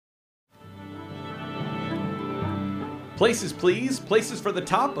Places, please. Places for the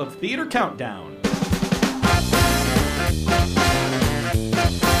top of Theater Countdown.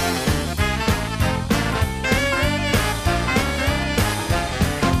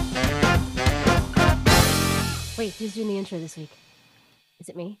 Wait, who's doing the intro this week? Is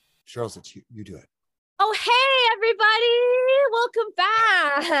it me? Charles, it's you. You do it. Oh, hey, everybody. Welcome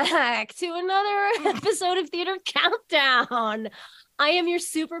back to another episode of Theater Countdown. I am your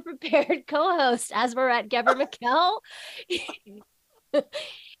super prepared co-host, Asmarat Geber McKell,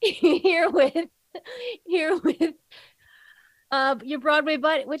 here with your Broadway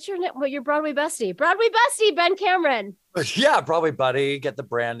buddy. What's your name? Your Broadway bestie? Broadway bestie, Ben Cameron. Yeah, Broadway buddy. Get the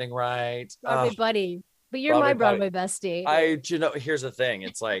branding right. Broadway buddy. But you're Broadway my Broadway bestie. Here's the thing.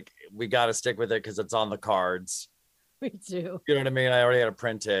 It's like, we got to stick with it because it's on the cards. Me too. You know what I mean? I already had it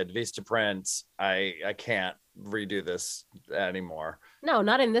printed. Vista print. I can't redo this anymore. No,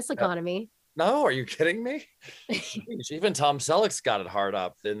 not in this economy. No, are you kidding me? Even Tom Selleck's got it hard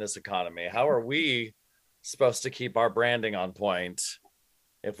up in this economy. How are we supposed to keep our branding on point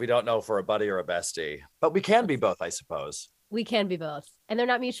if we don't know if we're a buddy or a bestie? But we can be both, I suppose. We can be both. And they're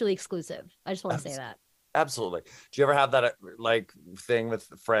not mutually exclusive. I just want to say that. Absolutely. Do you ever have that like thing with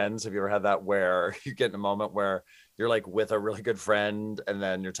friends? Have you ever had that where you get in a moment where you're like with a really good friend and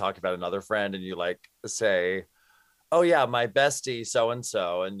then you're talking about another friend and you like say, oh yeah, my bestie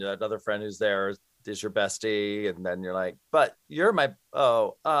so-and-so, and another friend who's there is your bestie, and then you're like, but you're my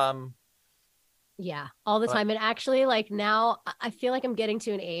yeah, all the time. And actually, like, now I feel like I'm getting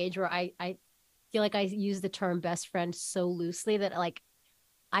to an age where I feel like I use the term best friend so loosely that like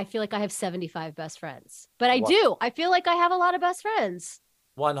I feel like I have 75 best friends, but I do. I feel like I have a lot of best friends.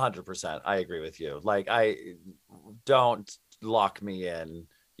 100%. I agree with you. Like, don't lock me in,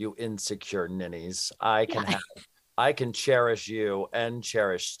 you insecure ninnies. I can cherish you and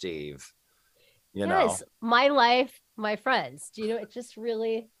cherish Steve. You know, my life, my friends. Do you know? It just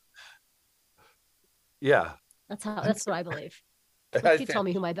really. Yeah. That's what I believe. You tell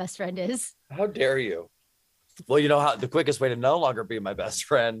me who my best friend is. How dare you? Well, you know how the quickest way to no longer be my best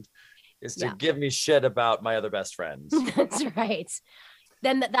friend is to give me shit about my other best friends. That's right.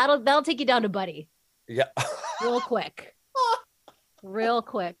 Then that'll take you down to buddy. Yeah. Real quick.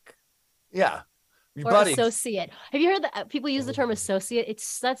 Yeah. Or buddy. Associate. Have you heard that people use the term associate?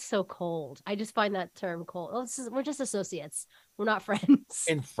 That's so cold. I just find that term cold. We're just associates. We're not friends.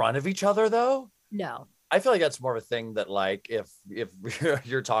 In front of each other, though? No. I feel like that's more of a thing that, like, if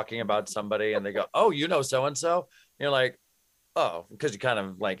you're talking about somebody and they go, oh, you know so-and-so, you're like, oh, because you kind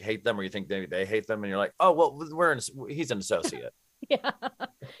of like hate them, or you think they hate them, and you're like, oh, well, he's an associate. Yeah.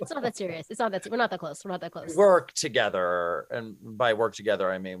 It's not that serious. We're not that close. We work together, and by work together,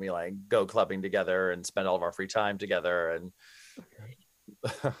 I mean we like go clubbing together and spend all of our free time together. And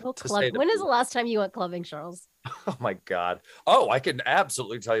when is the last time you went clubbing, Charles? Oh my God. Oh, I can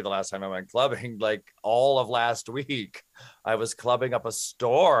absolutely tell you the last time I went clubbing, like all of last week. I was clubbing up a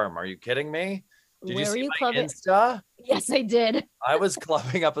storm. Are you kidding me? Did you see my Insta? Yes, I did. I was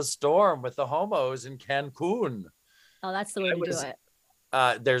clubbing up a storm with the homos in Cancun. Oh, that's the way to do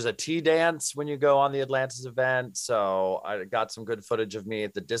it. There's a tea dance when you go on the Atlantis event. So I got some good footage of me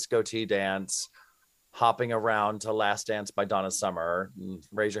at the disco tea dance, hopping around to Last Dance by Donna Summer.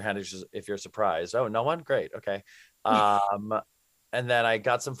 Raise your hand if you're surprised. Oh, no one? Great. Okay. And then I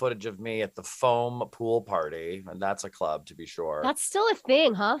got some footage of me at the foam pool party, and that's a club, to be sure. That's still a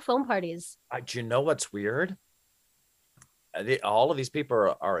thing, huh? Foam parties. Do you know what's weird? All of these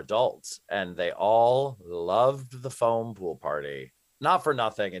people are adults, and they all loved the foam pool party. Not for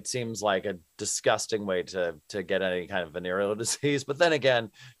nothing. It seems like a disgusting way to get any kind of venereal disease. But then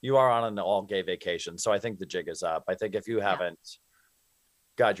again, you are on an all gay vacation. So I think the jig is up. I think if you haven't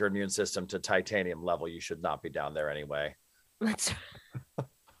got your immune system to titanium level, you should not be down there anyway. That's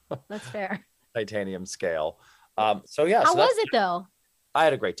fair. Titanium scale. How was it though? I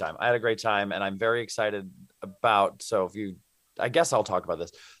had a great time. And I'm very excited about, I guess I'll talk about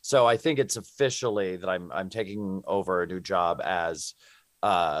this. So I think it's officially that I'm taking over a new job as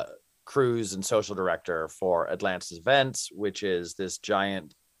cruise and social director for Atlantis Events, which is this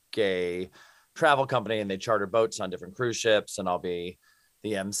giant gay travel company, and they charter boats on different cruise ships, and I'll be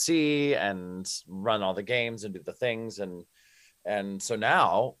the MC and run all the games and do the things. And so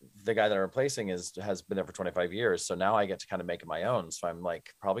now the guy that I'm replacing has been there for 25 years. So now I get to kind of make it my own. So I'm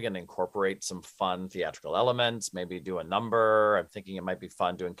like probably going to incorporate some fun theatrical elements, maybe do a number. I'm thinking it might be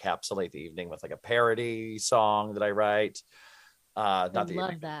fun to encapsulate the evening with like a parody song that I write. Not the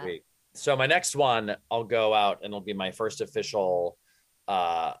evening, that. Week. So my next one, I'll go out and it'll be my first official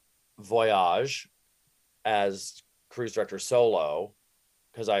voyage as cruise director solo.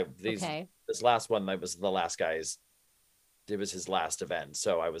 Because this last one, I was the last guy's it was his last event.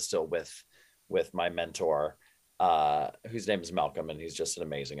 So I was still with my mentor, whose name is Malcolm, and he's just an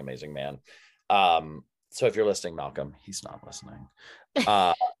amazing, amazing man. So if you're listening, Malcolm, he's not listening.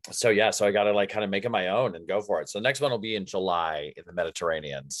 So I got to like kind of make it my own and go for it. So the next one will be in July in the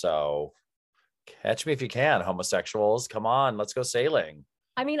Mediterranean. So catch me if you can, homosexuals. Come on, let's go sailing.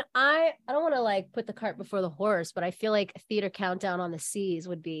 I mean, I don't want to like put the cart before the horse, but I feel like a theater countdown on the seas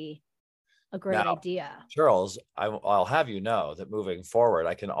would be a great idea. Charles, I'll have you know that moving forward,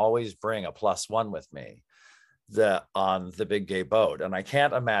 I can always bring a +1 with me on the big gay boat. And I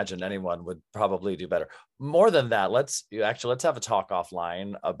can't imagine anyone would probably do better. More than that, let's have a talk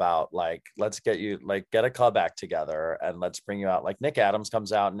offline about like, let's get a club act together and let's bring you out. Like Nick Adams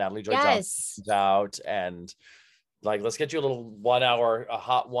comes out, and Natalie Joy Johnson comes out, and like, let's get you a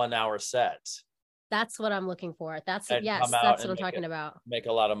hot 1 hour set. That's what I'm looking for. That's what I'm talking about. Make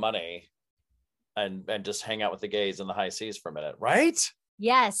a lot of money and just hang out with the gays in the high seas for a minute, right?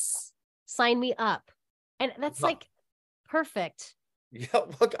 Yes. Sign me up. And that's like perfect. Yeah,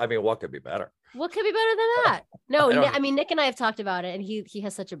 look, I mean, what could be better? What could be better than that? No, I mean, Nick and I have talked about it, and he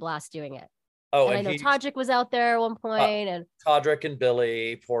has such a blast doing it. Oh, and I know Todrick was out there at one point, and Todrick and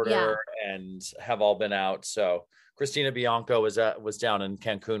Billy Porter and have all been out. So Christina Bianco was down in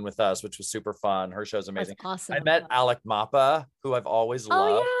Cancun with us, which was super fun. Her show's amazing. That's awesome. I met Alec Mapa, who I've always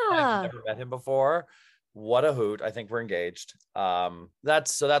loved. Oh, yeah. I've never met him before. What a hoot. I think we're engaged.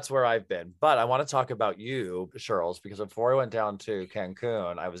 That's where I've been. But I want to talk about you, Charles, because before I went down to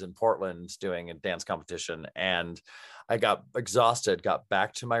Cancun, I was in Portland doing a dance competition, and I got exhausted, got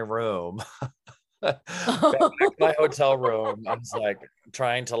back to my room. Back to my hotel room. I was like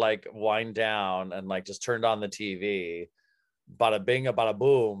trying to like wind down and like just turned on the TV. Bada bing, bada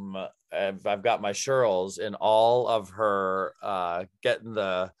boom. And I've got my Charles in all of her getting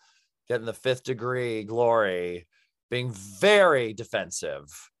the fifth degree glory, being very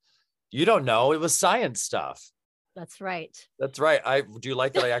defensive. You don't know, it was science stuff. That's right. That's right. Do you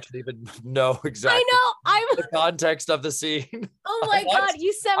like that I actually even know exactly the context of the scene? Oh my God,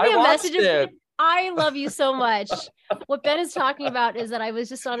 you sent me a message. I love you so much. What Ben is talking about is that I was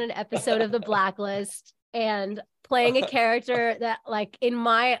just on an episode of The Blacklist and playing a character that, like, in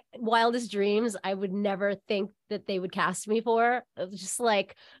my wildest dreams, I would never think that they would cast me for. It was just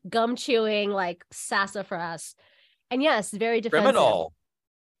like gum chewing, like sassafras. And yes, very defensive. Criminal.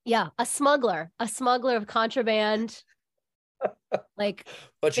 Yeah, a smuggler of contraband, like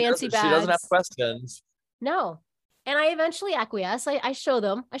but fancy bags. She doesn't have questions. No. And I eventually acquiesce. I show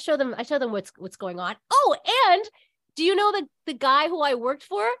them what's going on. Oh, and do you know the guy who I worked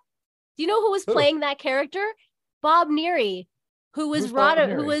for? Do you know who was playing that character? Bob Neary, who was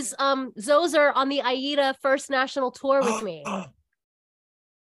Zoser on the AIDA First National Tour with me.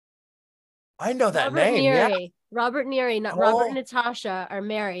 I know that name. Robert Neary, Robert and Natasha are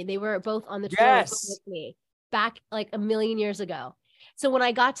married. They were both on the tour with me back like a million years ago. So when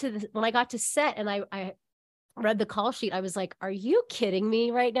I got to set and I read the call sheet, I was like, are you kidding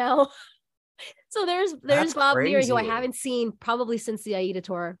me right now? So there's Bob Neary, who I haven't seen probably since the AIDA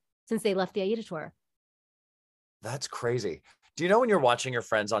tour, since they left the AIDA tour. That's crazy. Do you know when you're watching your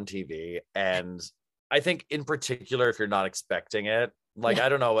friends on TV, and I think in particular, if you're not expecting it, like, I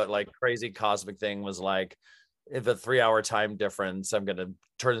don't know what like crazy cosmic thing was like, if a 3-hour time difference, I'm going to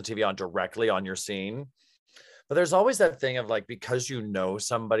turn the TV on directly on your scene. But there's always that thing of like, because you know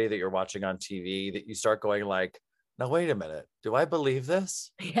somebody that you're watching on TV, that you start going like, now, wait a minute. Do I believe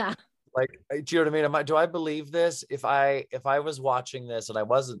this? Yeah. Like, do you know what I mean? Do I believe this? If I was watching this and I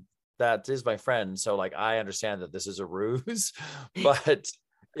wasn't, that is my friend. So like, I understand that this is a ruse, but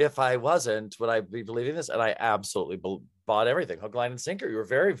if I wasn't, would I be believing this? And I absolutely bought everything, hook, line, and sinker. You were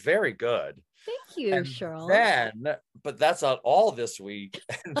very, very good. Thank you, Cheryl. But that's not all this week.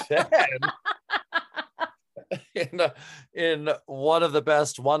 And then in one of the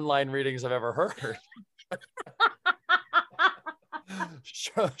best one-line readings I've ever heard,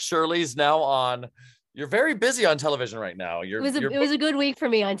 Shirley's now on. You're very busy on television right now. It was a good week for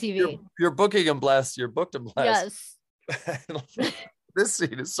me on TV. You're booking and blessed. You're booked and blessed. Yes. This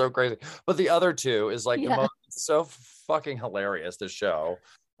scene is so crazy. But the other two is like the most, so fucking hilarious. The show,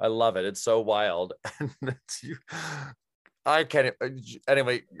 I love it. It's so wild. And I can't.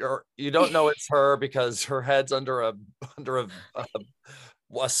 Anyway, you don't know it's her because her head's under a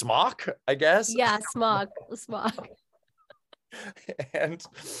smock, I guess. Yeah, smock. And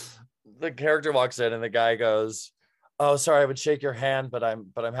the character walks in, and the guy goes, "Oh, sorry, I would shake your hand, but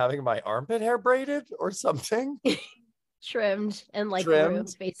I'm having my armpit hair braided or something." Trimmed and like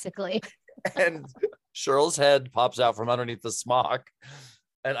groomed, basically. And Cheryl's head pops out from underneath the smock.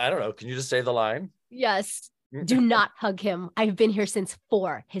 And I don't know, can you just say the line? Yes. Do not hug him. I've been here since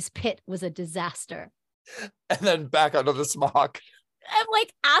 4. His pit was a disaster. And then back under the smock. I'm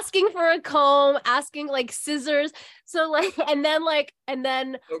like asking for a comb, asking like scissors. So like, and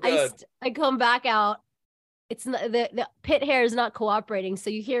then So good. I come back out. It's not, the pit hair is not cooperating. So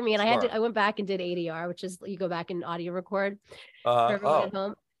you hear me, and I went back and did ADR, which is you go back and audio record for everyone at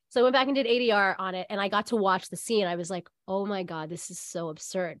home. So I went back and did ADR on it, and I got to watch the scene. I was like, oh my God, this is so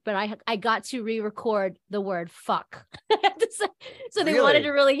absurd. But I got to re-record the word fuck. So they wanted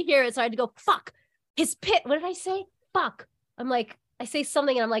to really hear it. So I had to go, fuck, his pit. What did I say? Fuck. I'm like, I say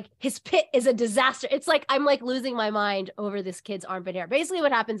something and I'm like, his pit is a disaster. It's like, I'm like losing my mind over this kid's armpit hair. Basically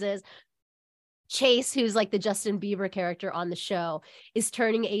what happens is Chase, who's like the Justin Bieber character on the show, is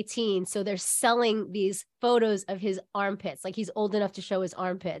turning 18. So they're selling these photos of his armpits. Like he's old enough to show his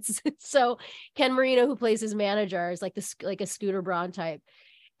armpits. So Ken Marino, who plays his manager, is like like a Scooter Braun type,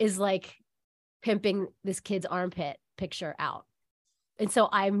 is like pimping this kid's armpit picture out. And so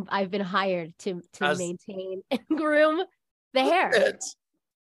I've been hired to maintain and groom the hair.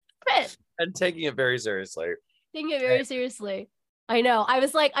 Fit. And taking it very seriously. Taking it very seriously. I know. I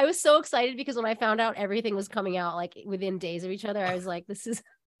was so excited because when I found out everything was coming out like within days of each other, I was like, this is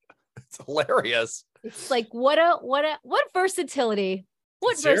it's hilarious. It's like what versatility.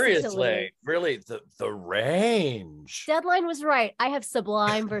 What seriously versatility. Really the range. Deadline was right. I have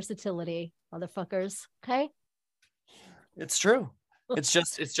sublime versatility, motherfuckers. Okay. It's true. It's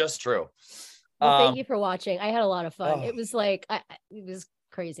just true. Well, thank you for watching. I had a lot of fun. It was like it was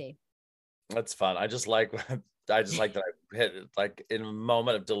crazy. That's fun. I just like that I hit like in a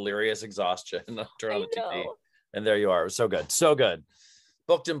moment of delirious exhaustion. Turn on the TV, and there you are. So good, so good.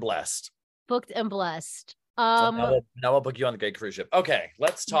 Booked and blessed. Booked and blessed. So now we'll book you on the Great Cruise Ship. Okay,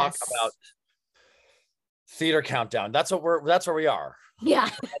 let's talk about Theater Countdown. That's where we are. Yeah.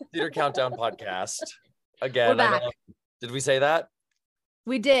 Theater Countdown podcast. Again, we're back. Did we say that?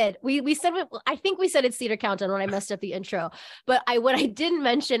 We did. We said, I think we said it's Theater Countdown when I messed up the intro. But what I didn't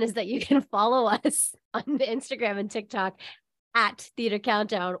mention is that you can follow us on the Instagram and TikTok at Theater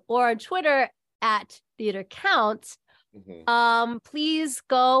Countdown or on Twitter at Theater Count. Mm-hmm. Please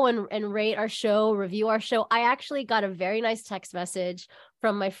go and rate our show, review our show. I actually got a very nice text message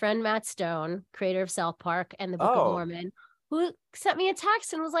from my friend Matt Stone, creator of South Park and the Book of Mormon, who sent me a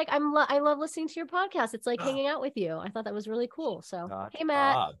text and was like, I love listening to your podcast. It's like hanging out with you. I thought that was really cool. So, hey,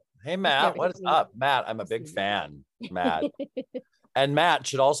 Matt. Hey, Matt. What is up? Matt, I'm a big fan, Matt. And Matt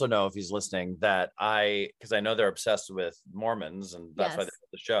should also know, if he's listening, that because I know they're obsessed with Mormons, and that's why they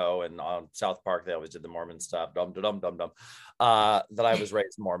did the show. And on South Park, they always did the Mormon stuff. That I was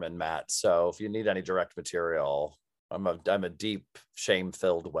raised Mormon, Matt. So if you need any direct material, I'm a deep,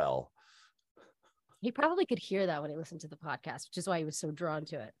 shame-filled well. He probably could hear that when he listened to the podcast, which is why he was so drawn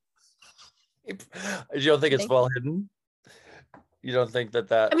to it. You don't think it's well hidden? You don't think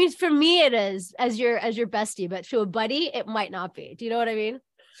that? I mean, for me, it is as your bestie, but to a buddy, it might not be. Do you know what I mean?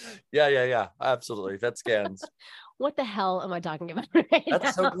 Yeah. Absolutely. That scans. What the hell am I talking about right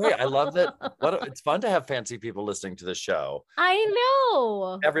That's now? so great. I love that. It's fun to have fancy people listening to the show. I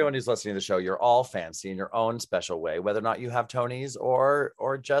know. Everyone who's listening to the show, you're all fancy in your own special way, whether or not you have Tony's or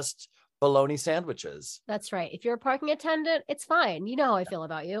just bologna sandwiches. That's right. If you're a parking attendant, it's fine. You know how I feel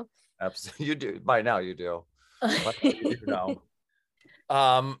about you. Absolutely. You do. By now you do. You know.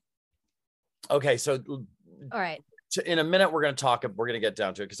 Okay. So all right. In a minute, we're going to get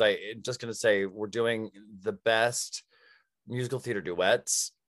down to it, because I'm just going to say we're doing the best musical theater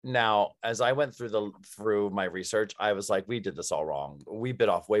duets. Now, as I went through my research, I was like, we did this all wrong. We bit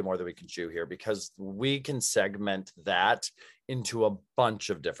off way more than we can chew here, because we can segment that into a bunch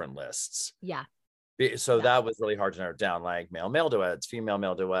of different lists. Yeah. So that was really hard to narrow down, like male duets,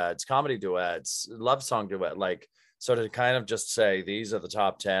 female duets, comedy duets, love song duet. Like, so to kind of just say these are the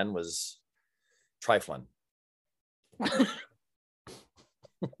top 10 was trifling.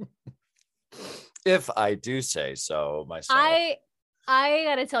 If I do say so myself. I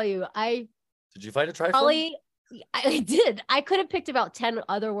gotta tell you, did you find a trifling? Probably, I did. I could have picked about 10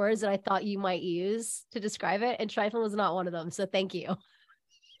 other words that I thought you might use to describe it, and trifling was not one of them. So thank you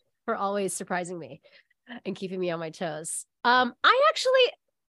for always surprising me and keeping me on my toes. I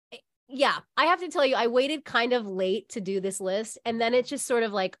have to tell you, I waited kind of late to do this list, and then it just sort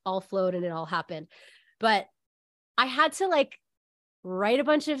of like all flowed and it all happened. But I had to like write a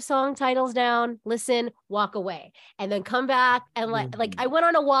bunch of song titles down, listen, walk away, and then come back. And like I went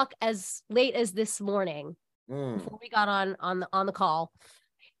on a walk as late as this morning before we got on the call.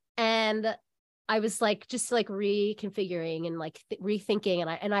 And I was like, just like reconfiguring and like rethinking.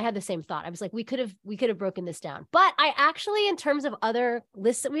 And I had the same thought. I was like, we could have broken this down. But I actually, in terms of other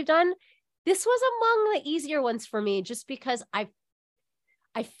lists that we've done, this was among the easier ones for me, just because I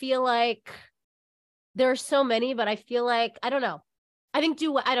feel like there are so many, but I feel like, I don't know. I think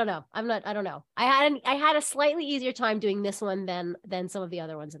I don't know. I don't know. I had a slightly easier time doing this one than some of the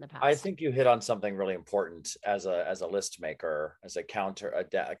other ones in the past. I think you hit on something really important as a list maker, as a counter, a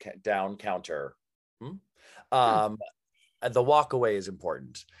down counter. The walk away is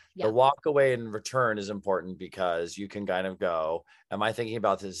important. Yeah. The walk away in return is important because you can kind of go, am I thinking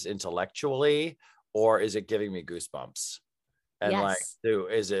about this intellectually, or is it giving me goosebumps? And Yes. like,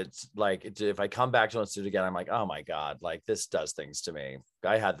 is it like, if I come back to let's do it again, I'm like, oh my God, like this does things to me.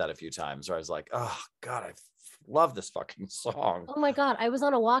 I had that a few times where I was like, oh God, I love this fucking song. Oh my God. I was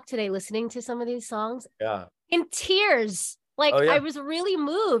on a walk today listening to some of these songs. Yeah. In tears. Like, Oh, yeah. I was really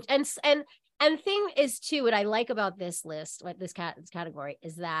moved. And thing is too, what I like about this list, what this category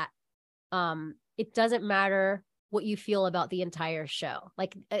is that it doesn't matter what you feel about the entire show.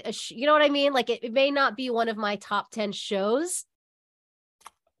 Like, you know what I mean? Like, it may not be one of my top 10 shows.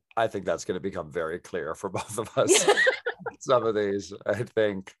 I think that's going to become very clear for both of us. Some of these, I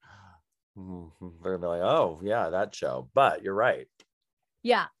think, they're going to be like, oh, yeah, that show. But you're right.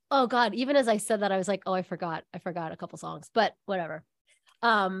 Yeah. Oh, God. Even as I said that, I was like, oh, I forgot a couple songs, but whatever.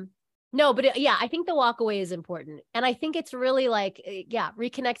 No, but yeah, I think the walk away is important. And I think it's really like,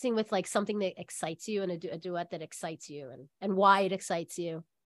 reconnecting with like something that excites you, and a duet that excites you, and why it excites you.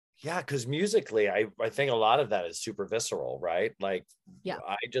 Yeah, because musically, I think a lot of that is super visceral, right? Like, yeah,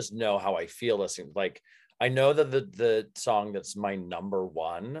 I just know how I feel listening. Like, I know that the song that's my number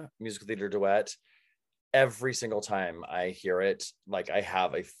one musical theater duet, every single time I hear it, like I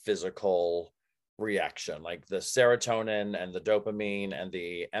have a physical reaction, like the serotonin and the dopamine and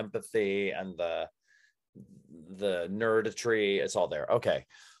the empathy and the nerditry. It's all there. Okay.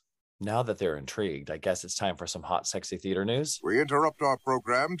 Now that they're intrigued, I guess it's time for some hot, sexy theater news. We interrupt our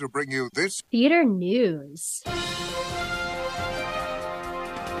program to bring you this theater news.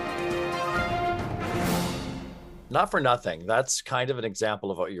 Not for nothing. That's kind of an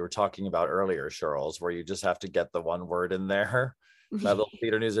example of what you were talking about earlier, Charles, where you just have to get the one word in there. That little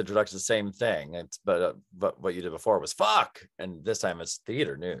theater news introduction, the same thing. But what you did before was fuck, and this time it's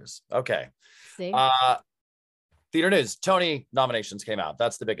theater news. Okay. See? Theater news. Tony nominations came out.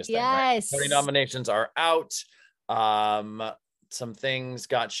 That's the biggest thing. Right? Tony nominations are out. Some things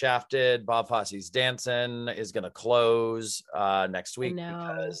got shafted. Bob Fosse's Dancin' is going to close next week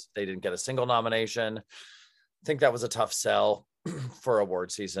because they didn't get a single nomination. I think that was a tough sell for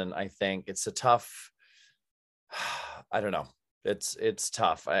award season. I think it's a tough, I don't know. It's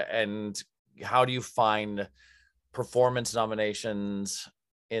tough. And how do you find performance nominations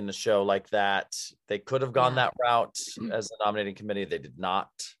in a show like that? They could have gone that route as a nominating committee. They did not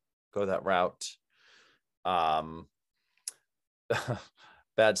go that route.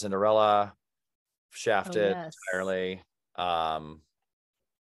 Bad Cinderella, shafted entirely. But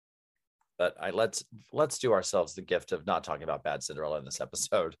let's do ourselves the gift of not talking about Bad Cinderella in this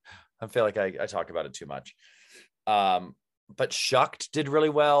episode. I feel like I talk about it too much. But Shucked did really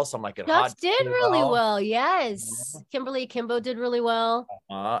well. So I'm like, Shucked did really well. Yes. Kimberly Kimbo did really well.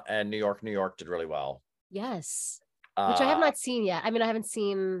 And New York did really well. Yes. Which I have not seen yet. I mean, I haven't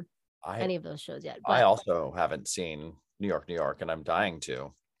seen any of those shows yet. But... I also haven't seen New York, and I'm dying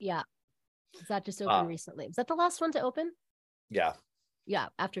to. Yeah. Is that just opened recently? Was that the last one to open? Yeah. Yeah,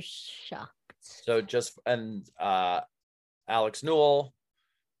 after Shucked. So Alex Newell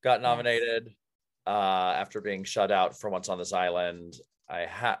got nominated after being shut out for Once on This Island.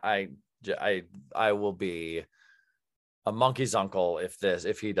 I will be a monkey's uncle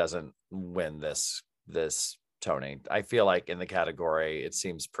if he doesn't win this Tony. I feel like in the category it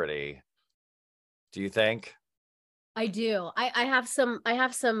seems pretty. Do you think? I do. I have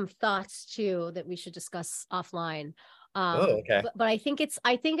some thoughts too that we should discuss offline. Okay. But I think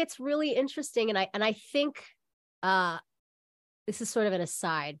it's really interesting, and I think this is sort of an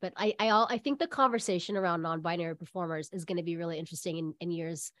aside, but I think the conversation around non-binary performers is going to be really interesting in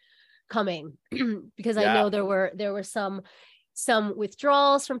years coming because I know there were some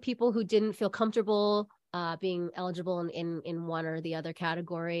withdrawals from people who didn't feel comfortable being eligible in one or the other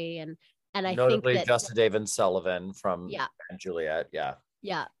category, and I notably think that Justin David Sullivan from Anne Juliet. Yeah.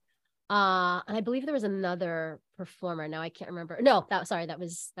 And I believe there was another performer. Now I can't remember. No, that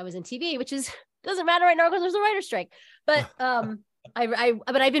was in TV, which doesn't matter right now because there's a writer's strike. But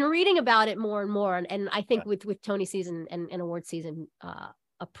I've been reading about it more and more, and I think with Tony season and award season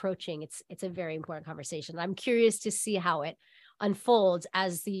approaching, it's a very important conversation. I'm curious to see how it unfolds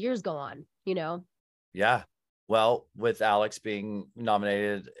as the years go on. You know. Yeah. Well, with Alex being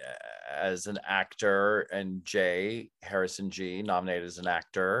nominated as an actor and Jay Harrison G nominated as an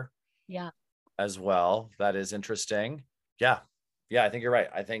actor. Yeah. as well. That is interesting. Yeah. Yeah, I think you're right.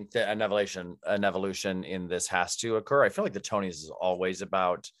 I think that an evolution in this has to occur. I feel like the Tonys is always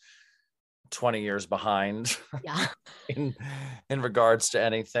about 20 years behind Yeah. in regards to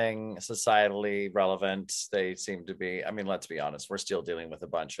anything societally relevant. They seem to be, I mean, let's be honest, we're still dealing with a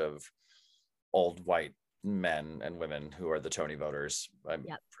bunch of old white men and women who are the Tony voters.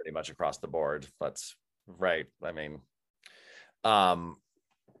 Yep. Pretty much across the board. That's right. I mean,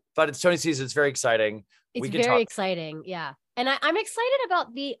 but it's Tony season. It's very exciting. It's very exciting. Yeah. And I'm excited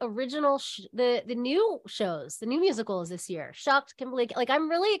about the original, the new shows, the new musicals this year. Shocked, Kimberly. Like, I'm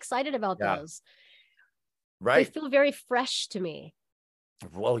really excited about those. Right. They feel very fresh to me.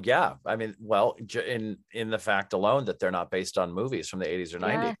 Well, yeah. I mean, well, in the fact alone that they're not based on movies from the 80s or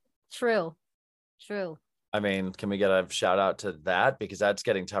 90s. True. I mean, can we get a shout out to that? Because that's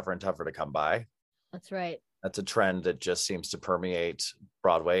getting tougher and tougher to come by. That's right. That's a trend that just seems to permeate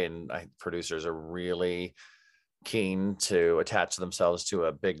Broadway, and producers are really keen to attach themselves to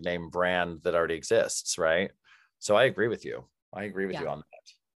a big name brand that already exists, right? So I agree with you. I agree with you on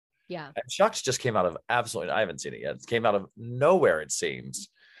that. Yeah. And Shucks just came out of I haven't seen it yet. It came out of nowhere, it seems.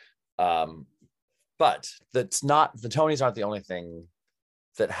 But that's not, the Tonys aren't the only thing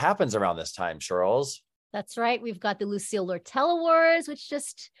that happens around this time, Charles. That's right. We've got the Lucille Lortel Awards, which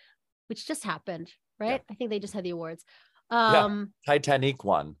just happened, right? Yeah. I think they just had the awards. Titanic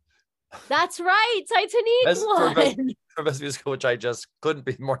won. That's right. Titanic won. For best musical, which I just couldn't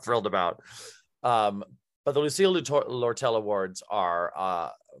be more thrilled about. But the Lucille Lortel Awards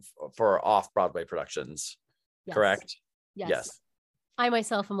are for off-Broadway productions, correct? Yes. I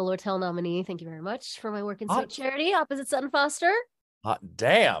myself am a Lortel nominee. Thank you very much for my work in Sweet Charity, opposite Sutton Foster.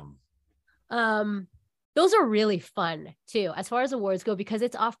 Damn. Those are really fun too, as far as awards go, because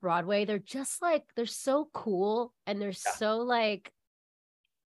it's off-Broadway. They're just like, they're so cool, and they're so like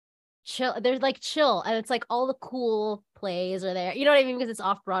chill. They're like chill, and it's like all the cool plays are there. You know what I mean? Because it's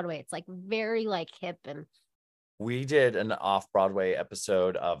off-Broadway. It's like very like hip. And we did an off-Broadway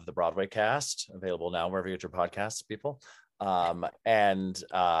episode of the Broadway Cast, available now wherever you get your podcasts, people. And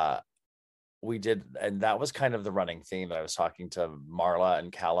we did, and that was kind of the running theme that I was talking to Marla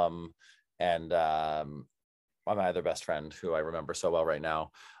and Callum and my other best friend, who I remember so well right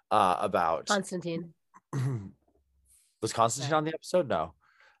now, about Constantine. Was Constantine on the episode? No.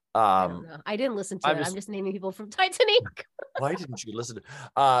 I don't know. I didn't listen to it. I'm just naming people from Titanic. Why didn't you listen to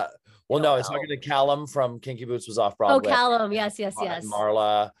well, no, I was talking to Callum from Kinky Boots, was off Broadway. Oh, Callum. Yes. And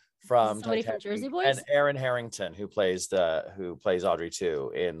Marla from somebody from Jersey Boys, and Aaron Harrington, who plays Audrey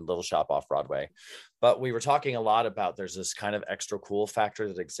too in Little Shop off Broadway. But we were talking a lot about there's this kind of extra cool factor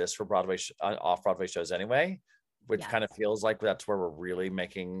that exists for Broadway off Broadway shows anyway, which kind of feels like that's where we're really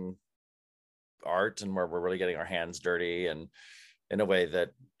making art and where we're really getting our hands dirty, and in a way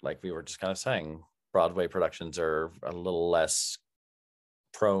that, like we were just kind of saying, Broadway productions are a little less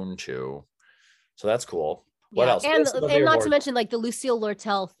prone to. So that's cool. What else? And not to mention, like, the Lucille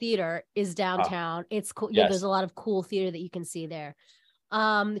Lortel Theater is downtown. It's cool. Yeah, there's a lot of cool theater that you can see there.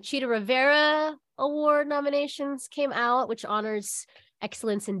 The Chita Rivera Award nominations came out, which honors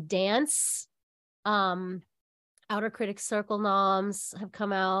excellence in dance. Outer Critics Circle noms have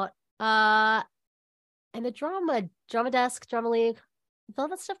come out. And the Drama Desk, Drama League, all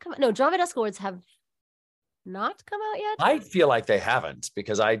that stuff come out. No, Drama Desk Awards have not come out yet. I feel like they haven't,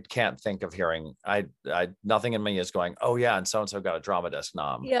 because I can't think of hearing. I nothing in me is going, oh yeah, and so got a Drama Desk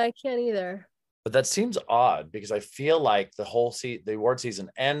nom. Yeah, I can't either. But that seems odd, because I feel like the whole the award season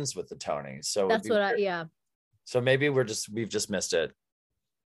ends with the Tonys. So that's what So maybe we've just missed it.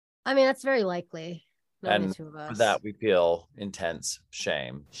 I mean, that's very likely. And for that, we feel intense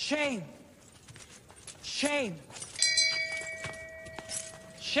shame. Shame. Shame.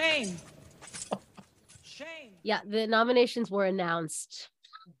 Shame. Shame. Yeah, the nominations were announced.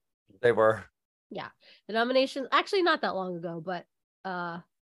 They were. Yeah, the nominations, actually not that long ago, but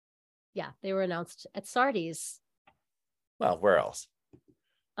they were announced at Sardi's. Well, where else?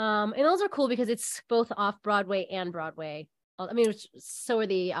 And those are cool because it's both off Broadway and Broadway. I mean, so are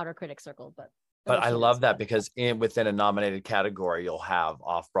the Outer Critics Circle, but I love that, because within a nominated category, you'll have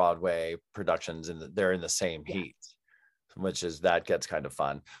off Broadway productions, and they're in the same heat, which gets kind of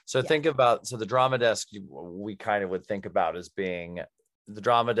fun. So think about, the Drama Desk, we kind of would think about as being, the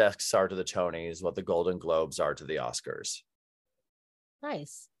Drama Desks are to the Tonys what the Golden Globes are to the Oscars.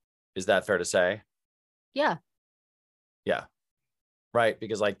 Nice. Is that fair to say? Yeah. Yeah. Right.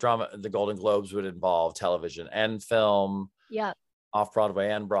 Because like the Golden Globes would involve television and film. Yeah. Off Broadway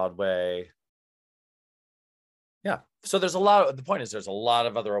and Broadway. Yeah. So the point is there's a lot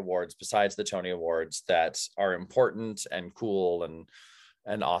of other awards besides the Tony Awards that are important and cool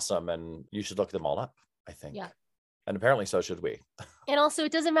and awesome, and you should look them all up, I think. Yeah. And apparently so should we. And also,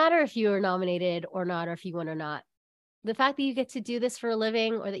 it doesn't matter if you are nominated or not, or if you win or not. The fact that you get to do this for a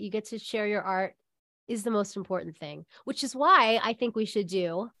living or that you get to share your art is the most important thing, which is why I think we should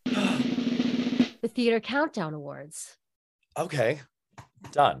do the Theater Countdown Awards. Okay,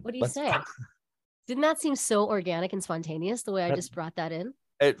 done. What do you say? Didn't that seem so organic and spontaneous the way I just brought that in?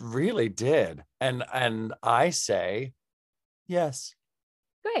 It really did. And I say yes.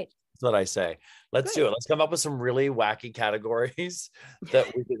 Great. That's what I say. Let's do it. Let's come up with some really wacky categories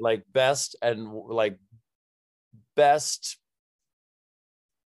that we could like best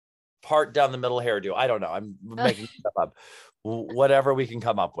part down the middle hairdo. I don't know. I'm making stuff up. Whatever we can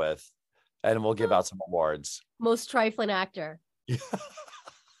come up with, and we'll give out some awards. Most trifling actor.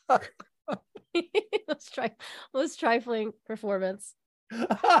 most trifling performance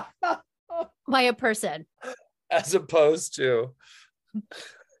by a person, as opposed to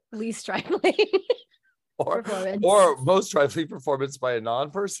least trifling performance, or most trifling performance by a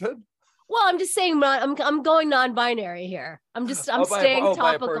non-person. Well, I'm just saying, I'm going non-binary here. I'm staying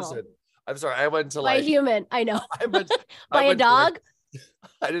topical. I'm sorry. I went to by a human. I know. By a dog.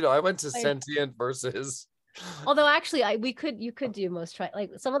 I don't know. I went to sentient versus. Although actually, you could do most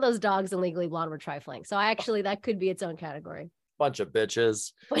like some of those dogs in Legally Blonde were trifling. So that could be its own category. Bunch of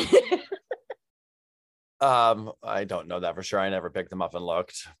bitches. I don't know that for sure. I never picked them up and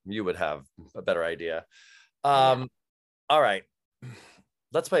looked. You would have a better idea. All right.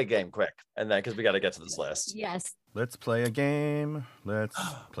 Let's play a game quick, and then because we got to get to this list. Yes. Let's play a game.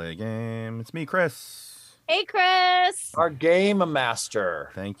 It's me, Chris. Hey, Chris. Our game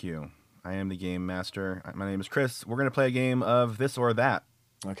master. Thank you. I am the game master. My name is Chris. We're going to play a game of this or that.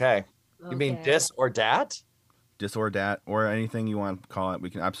 Okay. You mean dis or dat? Dis or dat, or anything you want to call it. We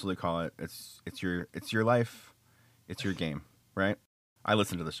can absolutely call it. It's your life. It's your game, right? I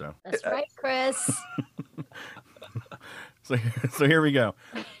listen to the show. That's right, Chris. So here we go.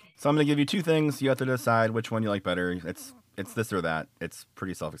 So I'm going to give you two things. You have to decide which one you like better. It's this or that. It's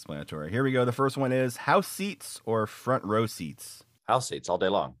pretty self-explanatory. Here we go. The first one is house seats or front row seats. House seats all day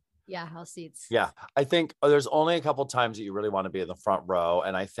long. Yeah, house seats. Yeah, I think there's only a couple times that you really want to be in the front row,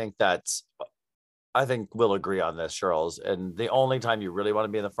 and I think we'll agree on this, Charles. And the only time you really want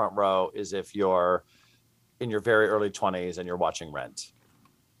to be in the front row is if you're in your very early 20s and you're watching Rent.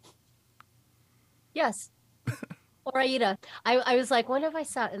 Yes. Or Aida. I was like, when have I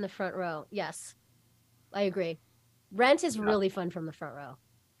sat in the front row? Yes, I agree. Rent is really fun from the front row.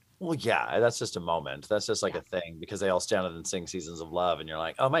 Well, yeah, that's just a moment. That's just like a thing because they all stand up and sing Seasons of Love, and you're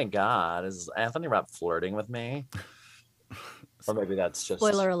like, oh my God, is Anthony Rapp flirting with me? Or maybe that's just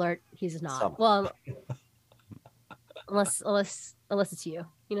spoiler alert, he's not. Well, unless it's you.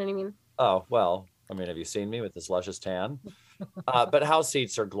 You know what I mean? Oh, well, I mean, have you seen me with this luscious tan? But house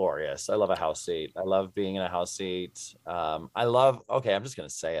seats are glorious. I love a house seat. I love being in a house seat. I'm just going to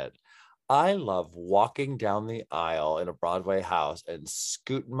say it. I love walking down the aisle in a Broadway house and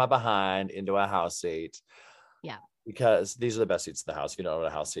scooting my behind into a house seat. Yeah. Because these are the best seats in the house. If you know what a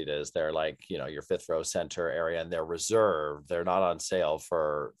house seat is, they're like, your fifth row center area, and they're reserved. They're not on sale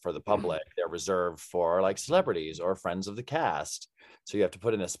for the public. They're reserved for like celebrities or friends of the cast. So you have to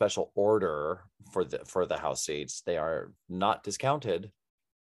put in a special order for the house seats. They are not discounted.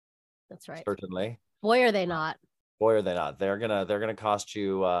 That's right. Certainly. Boy, are they not. Boy, are they not. They're gonna cost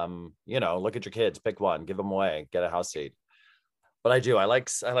you. Look at your kids, pick one, give them away, get a house seat. But I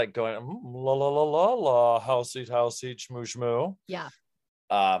like going la la la la la house seat shmoo shmoo. Yeah.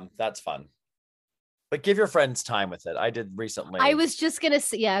 That's fun. But give your friends time with it. I did recently. I was just gonna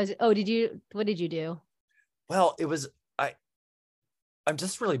say, yeah. What did you do? Well, I'm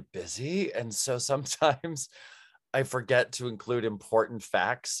just really busy, and so sometimes I forget to include important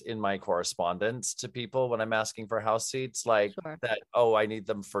facts in my correspondence to people when I'm asking for house seats, like that. Oh, I need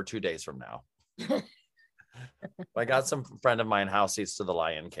them for 2 days from now. I got some friend of mine house seats to The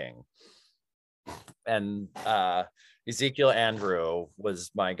Lion King, and Ezekiel Andrew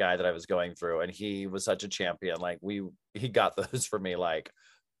was my guy that I was going through, and he was such a champion. Like he got those for me like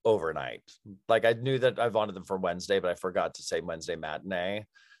overnight. Like I knew that I wanted them for Wednesday, but I forgot to say Wednesday matinee.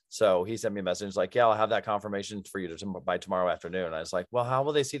 So he sent me a message like, yeah, I'll have that confirmation for you by tomorrow afternoon. And I was like, well, how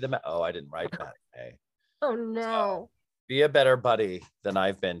will they see them? Oh, I didn't write matinee. Oh no. So, be a better buddy than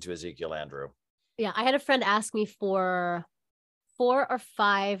I've been to Ezekiel Andrew. Yeah, I had a friend ask me for 4 or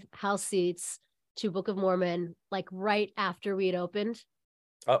 5 house seats to Book of Mormon, like right after we had opened.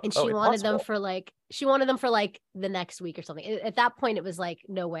 And she wanted them for like the next week or something. At that point, it was like,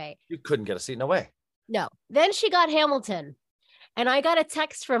 no way. You couldn't get a seat, no way. No. Then she got Hamilton. And I got a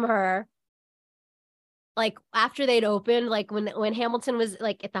text from her like after they'd opened, like when Hamilton was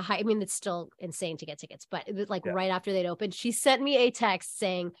like at the high, I mean, it's still insane to get tickets, but it was like right after they'd opened, she sent me a text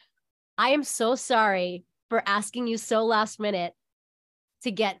saying, I am so sorry for asking you so last minute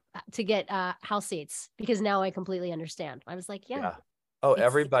to get house seats, because now I completely understand. I was like, yeah. Oh,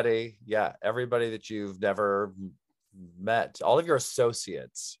 everybody that you've never met, all of your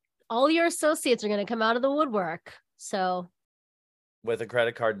associates. All your associates are going to come out of the woodwork. So with a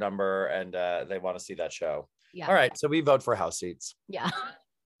credit card number, and they want to see that show. Yeah. All right, so we vote for house seats. Yeah.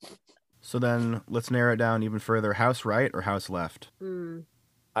 So then let's narrow it down even further. House right or house left?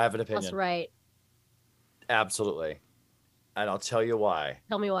 I have an opinion. House right. Absolutely. And I'll tell you why.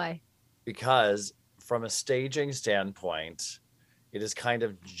 Tell me why. Because from a staging standpoint, it is kind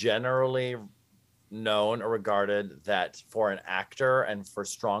of generally known or regarded that for an actor and for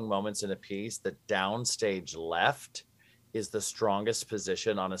strong moments in a piece, the downstage left is the strongest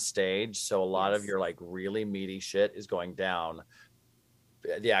position on a stage. So a lot of your like really meaty shit is going down.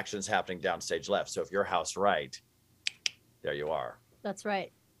 The action is happening downstage left. So if you're house right, there you are. That's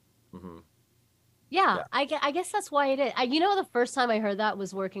right. Mm-hmm. Yeah, I guess that's why it is. The first time I heard that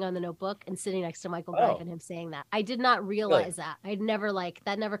was working on The Notebook and sitting next to Michael Gregg and him saying that. I did not realize that. I'd never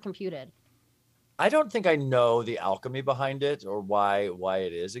that never computed. I don't think I know the alchemy behind it or why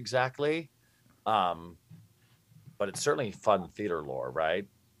it is exactly. But it's certainly fun theater lore, right?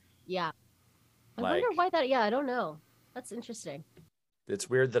 Yeah. I wonder why that. Yeah, I don't know. That's interesting. It's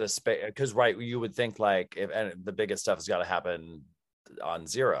weird that a space, because right, you would think like and the biggest stuff has got to happen on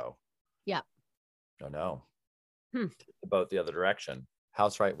zero. Yeah. No. About the other direction.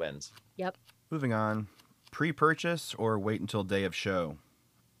 House right wins. Yep. Moving on. Pre-purchase or wait until day of show?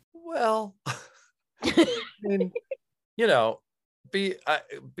 Well, I mean,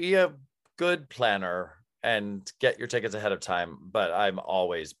 be a good planner and get your tickets ahead of time. But I'm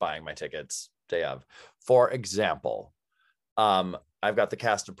always buying my tickets day of. For example, I've got the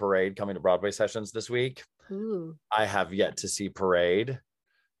cast of Parade coming to Broadway sessions this week. Ooh. I have yet to see Parade.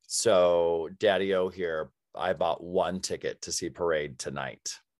 So Daddy-O here, I bought one ticket to see Parade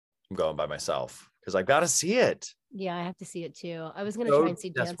tonight. I'm going by myself because I got to see it. Yeah, I have to see it too. I was going to try and see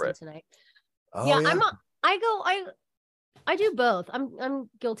Dancing tonight. Oh, yeah, I do both. I'm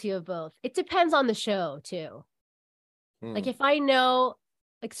guilty of both. It depends on the show too. Like if I know,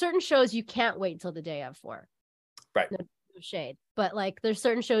 like certain shows you can't wait until the day of for. Right. No shade. But like there's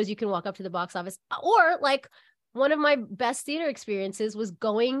certain shows you can walk up to the box office, or like one of my best theater experiences was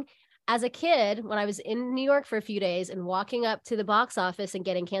going as a kid when I was in New York for a few days and walking up to the box office and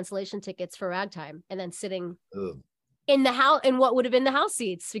getting cancellation tickets for Ragtime and then sitting in the house in what would have been the house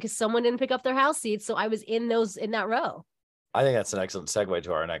seats because someone didn't pick up their house seats. So I was in that row. I think that's an excellent segue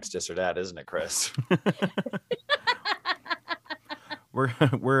to our next Dis or Dat, isn't it, Chris?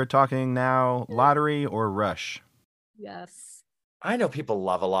 We're talking now lottery or rush. Yes. I know people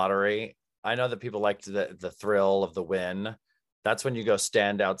love a lottery. I know that people like the thrill of the win. That's when you go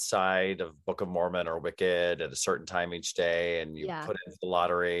stand outside of Book of Mormon or Wicked at a certain time each day and you put in the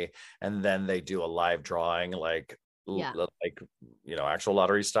lottery and then they do a live drawing actual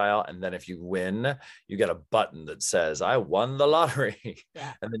lottery style. And then if you win, you get a button that says, I won the lottery.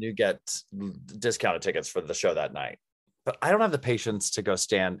 Yeah. And then you get discounted tickets for the show that night. But I don't have the patience to go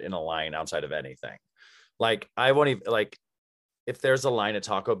stand in a line outside of anything. Like I won't even if there's a line at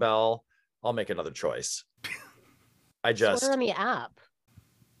Taco Bell, I'll make another choice. I just order on the app.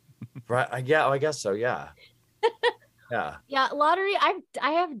 Right. I guess so. Yeah. Yeah. Yeah. Lottery.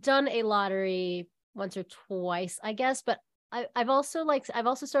 I have done a lottery once or twice, I guess, but I've also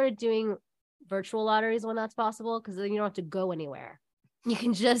started doing virtual lotteries when that's possible because then you don't have to go anywhere. You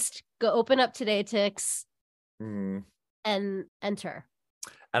can just go open up Today Ticks and enter.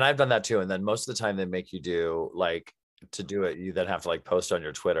 And I've done that too. And then most of the time they make you do to do it, you then have to post on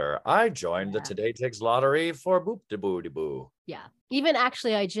your Twitter. I joined the Today Ticks lottery for boop de boo de boo. Yeah. Even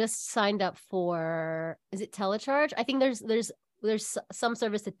actually, I just signed up for, is it Telecharge? I think there's some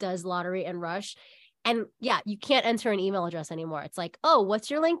service that does lottery and rush. And yeah, you can't enter an email address anymore. It's like, oh,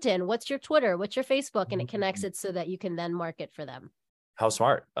 what's your LinkedIn? What's your Twitter? What's your Facebook? And it connects it so that you can then market for them. How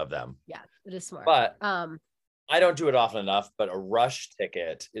smart of them. Yeah, it is smart. But I don't do it often enough, but a rush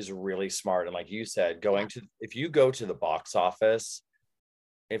ticket is really smart. And like you said, if you go to the box office,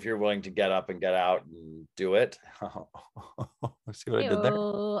 if you're willing to get up and get out and do it. See what I did there?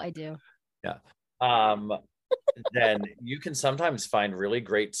 Oh, I do. Yeah. Then you can sometimes find really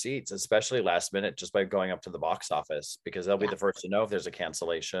great seats, especially last minute, just by going up to the box office, because they'll be the first to know if there's a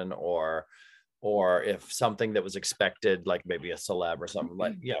cancellation or if something that was expected, like maybe a celeb or something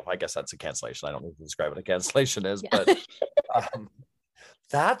I guess that's a cancellation. I don't know to describe what a cancellation is, but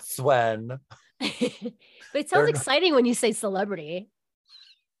that's when But it They're sounds not- exciting when you say celebrity.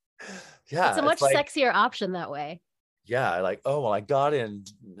 Yeah, It's a much like, sexier option that way. yeah, like, oh well, I got in,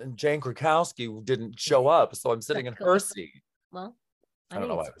 and Jane Krakowski didn't show up, so I'm sitting in her seat. Well, I don't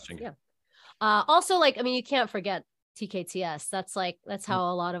know why I was thinking. yeah. Also, like, I mean, you can't forget TKTS. That's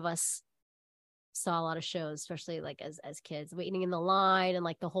how a lot of us saw a lot of shows, especially like as kids, waiting in the line and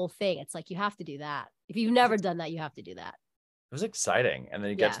like the whole thing. It's like you have to do that. If you've never done that, you have to do that. It was exciting, and then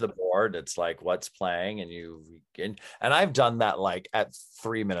you get Yeah. to the board. It's like what's playing, and I've done that like at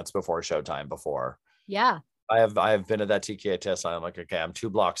 3 minutes before showtime before. Yeah. I have been at that TKA test. I'm like, okay, I'm 2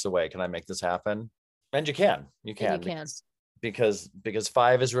 blocks away. Can I make this happen? And you can. Because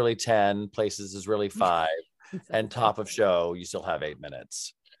 5 is really 10, places is really 5, and top of show, you still have 8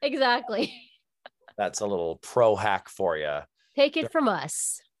 minutes. Exactly. That's a little pro hack for you. Take it from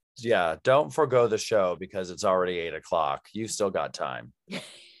us. Yeah, don't forgo the show because it's already 8 o'clock. You still got time.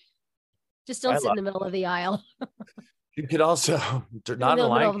 Just don't sit in the middle of the aisle. You could also in not the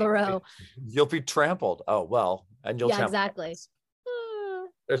in middle of the row. You'll be trampled. Oh well, and you'll Yeah, exactly.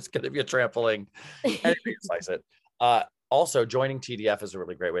 There's going to be a trampling. Anyway, slice it. Also, joining TDF is a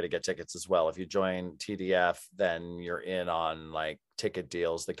really great way to get tickets as well. If you join TDF, then you're in on like ticket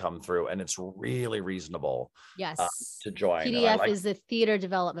deals that come through, and it's really reasonable. Yes. To join. TDF is the Theater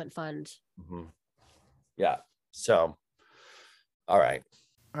Development Fund. Mm-hmm. Yeah. So, all right.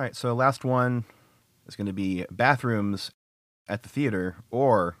 So last one is going to be bathrooms at the theater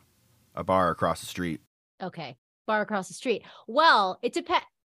or a bar across the street. Okay. Bar across the street. Well, it depends.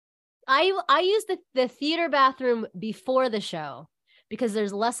 I use the theater bathroom before the show because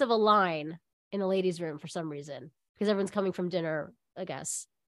there's less of a line in the ladies' room for some reason because everyone's coming from dinner, I guess,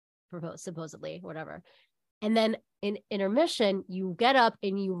 supposedly, whatever. And then in intermission, you get up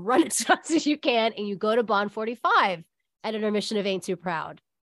and you run as fast as you can and you go to Bond 45 at intermission of Ain't Too Proud.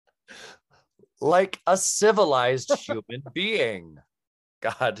 Like a civilized human being.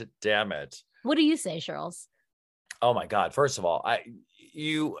 God damn it. What do you say, Charles? Oh my God. First of all,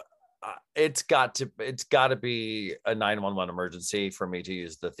 it's got to be a 911 emergency for me to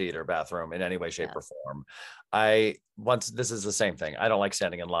use the theater bathroom in any way, shape, or form. This is the same thing. I don't like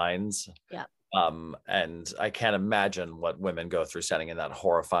standing in lines. Yeah. And I can't imagine what women go through standing in that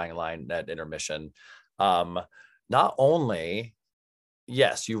horrifying line at intermission. Not only,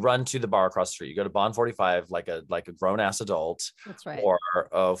 yes, you run to the bar across the street. You go to Bond 45 like a grown ass adult. That's right. Or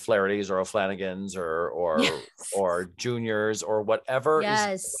Flaherty's or O'Flanagan's or Juniors or whatever.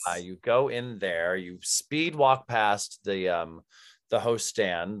 Yes. You go in there. You speed walk past the host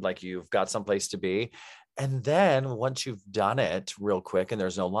stand like you've got someplace to be, and then once you've done it real quick and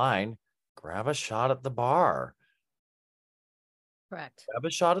there's no line, grab a shot at the bar. Correct. Grab a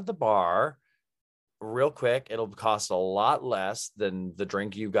shot at the bar. Real quick, it'll cost a lot less than the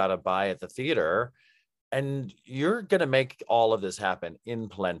drink you got to buy at the theater, and you're gonna make all of this happen in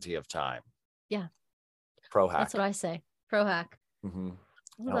plenty of time. Yeah, pro hack. That's what I say. Pro hack. Mm-hmm.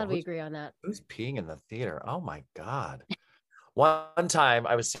 I'm glad we agree on that. Who's peeing in the theater? Oh my God! One time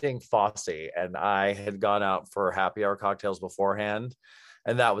I was seeing Fosse, and I had gone out for happy hour cocktails beforehand,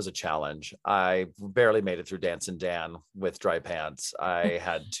 and that was a challenge. I barely made it through Dance and Dan with dry pants. I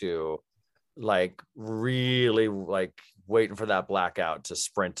had to. Really waiting for that blackout to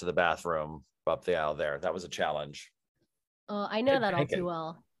sprint to the bathroom up the aisle there. That was a challenge. Oh, I know that all too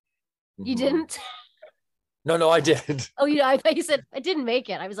well. Mm-hmm. You didn't? No, I did. Oh, I thought you said I didn't make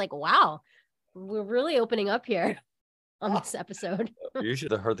it. I was like, wow, we're really opening up here on this episode. You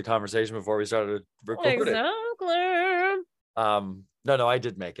should have heard the conversation before we started recording. Exactly. No, I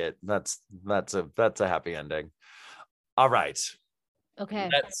did make it. That's a happy ending. All right. Okay.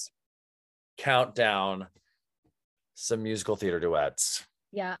 Let's count down some musical theater duets.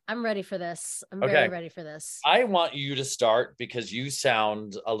 Yeah, I'm ready for this. I'm Okay. very ready for this. I want you to start because you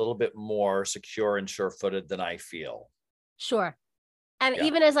sound a little bit more secure and sure-footed than I feel. Sure. And Yeah.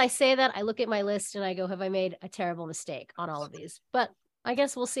 even as I say that, I look at my list and I go, have I made a terrible mistake on all of these? But I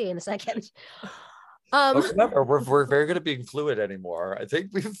guess we'll see in a second. But remember, we're very good at being fluid anymore. I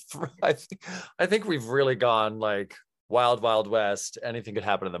think we've really gone like wild west. Anything could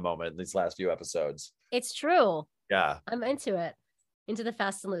happen in the moment in these last few episodes. It's true. Yeah. I'm into it. Into the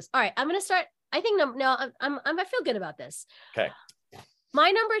fast and loose. All right, I'm gonna start. I think I feel good about this. Okay.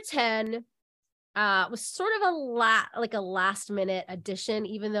 My number 10 was sort of a last minute addition,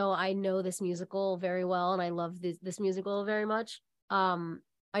 even though I know this musical very well and I love this musical very much. I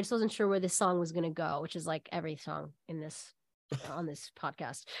just wasn't sure where this song was gonna go, which is like every song in this on this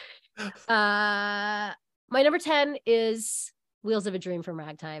podcast. My number 10 is Wheels of a Dream from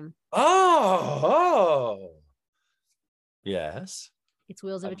Ragtime. Oh. Yes. It's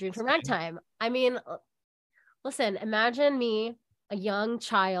Wheels of a Dream from Ragtime. I mean, listen, imagine me, a young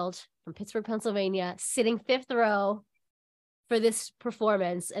child from Pittsburgh, Pennsylvania, sitting fifth row for this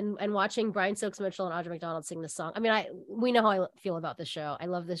performance and watching Brian Stokes Mitchell and Audra McDonald sing this song. I mean, we know how I feel about this show. I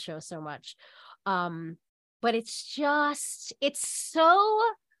love this show so much. But it's so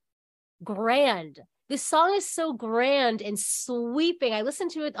grand. This song is so grand and sweeping. I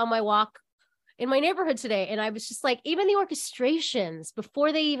listened to it on my walk in my neighborhood today, and I was just like, even the orchestrations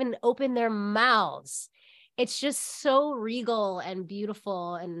before they even open their mouths, it's just so regal and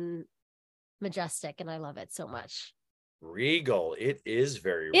beautiful and majestic, and I love it so much. Regal. It is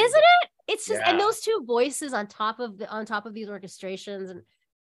very regal. Isn't it? It's just, and those two voices on top of these orchestrations, and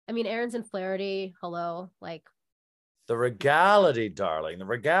I mean, Aaron's and Flaherty, hello, like the regality, darling, the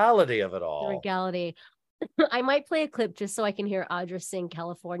regality of it all. the regality. I might play a clip just so I can hear Audra sing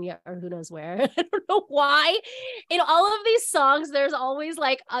California or who knows where. I don't know why. In all of these songs, there's always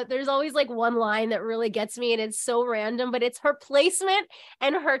like one line that really gets me, and it's so random, but it's her placement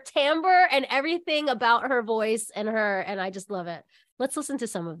and her timbre and everything about her voice and I just love it. Let's listen to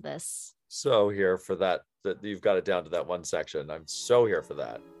some of this. So here for that you've got it down to that one section. I'm so here for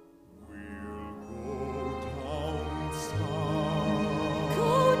that.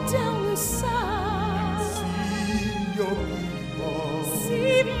 Go down the side.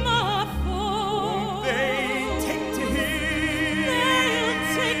 See my foe. They take to him.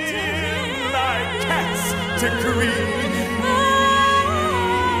 They'll take to him. Like cats to green.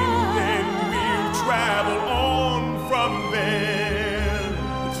 Then we'll travel on from there.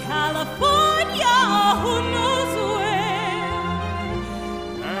 California, who knows where?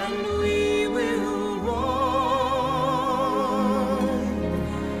 And we will ride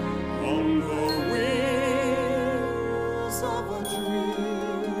on the wings of a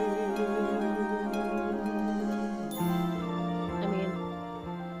I mean,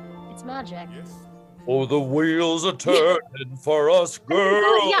 it's magic. Oh, the wheels are turning for us,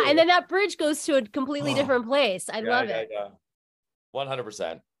 girl. Yeah, and then that bridge goes to a completely different place. I love it. Yeah.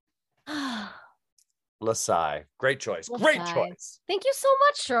 100%. Lasai. Great choice. Lasai. Great choice. Thank you so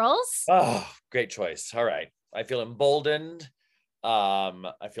much, Charles. Oh, great choice. All right. I feel emboldened.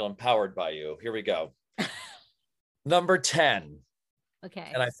 I feel empowered by you. Here we go. Number 10.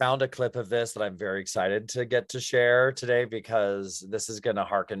 Okay. And I found a clip of this that I'm very excited to get to share today because this is going to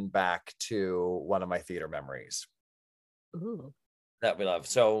harken back to one of my theater memories. Ooh. That we love.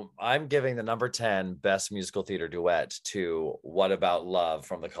 So I'm giving the number 10 best musical theater duet to What About Love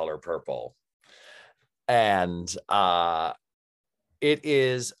from The Color Purple. And it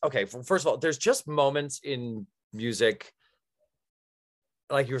is, okay, first of all, there's just moments in music,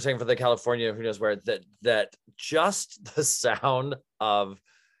 like you were saying for the California, who knows where, that just the sound of,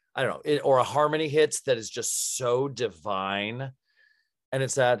 I don't know, or a harmony hits that is just so divine. And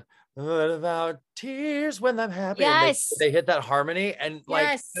it's that, what about tears when I'm happy? Yes. And they hit that harmony, and like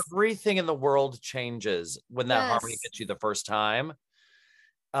Yes. everything in the world changes when that harmony hits you the first time.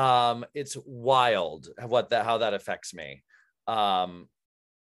 It's wild how that affects me.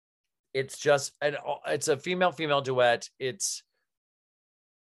 It's just, and it's a female duet.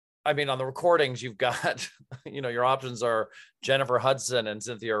 I mean, on the recordings, you've got, your options are Jennifer Hudson and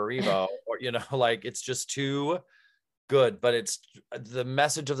Cynthia Erivo, or, like it's just too good, but it's the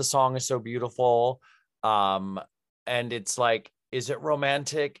message of the song is so beautiful. And it's like, is it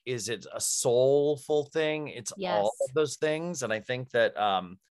romantic? Is it a soulful thing? It's all of those things. And I think that,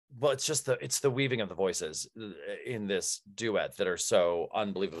 well, it's the weaving of the voices in this duet that are so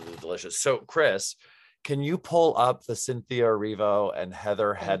unbelievably delicious. So Chris, can you pull up the Cynthia Erivo and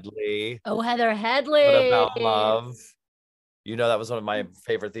Heather Headley? Oh, Heather Headley. What About Love? That was one of my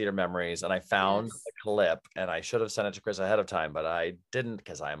favorite theater memories. And I found a clip, and I should have sent it to Chris ahead of time, but I didn't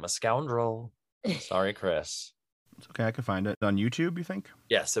because I'm a scoundrel. Sorry, Chris. It's okay. I can find it on YouTube, you think?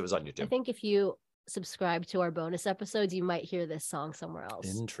 Yes, it was on YouTube. I think if you subscribe to our bonus episodes, you might hear this song somewhere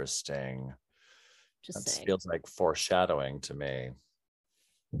else. Interesting. Just that saying. Feels like foreshadowing to me.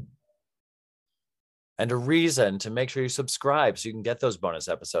 And a reason to make sure you subscribe so you can get those bonus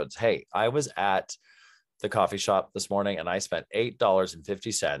episodes. Hey, I was at the coffee shop this morning and I spent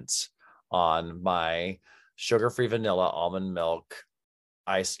 $8.50 on my sugar-free vanilla almond milk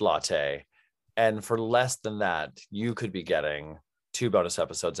iced latte. And for less than that, you could be getting 2 bonus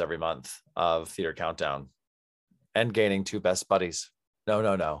episodes every month of Theater Countdown and gaining 2 best buddies.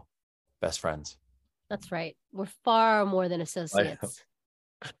 No. Best friends. That's right. We're far more than associates.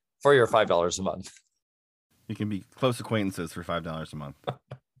 For your $5 a month. You can be close acquaintances for $5 a month.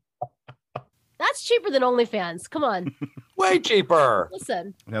 That's cheaper than OnlyFans. Come on. Way cheaper.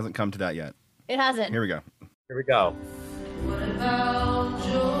 Listen. It hasn't come to that yet. It hasn't. Here we go. Here we go. What about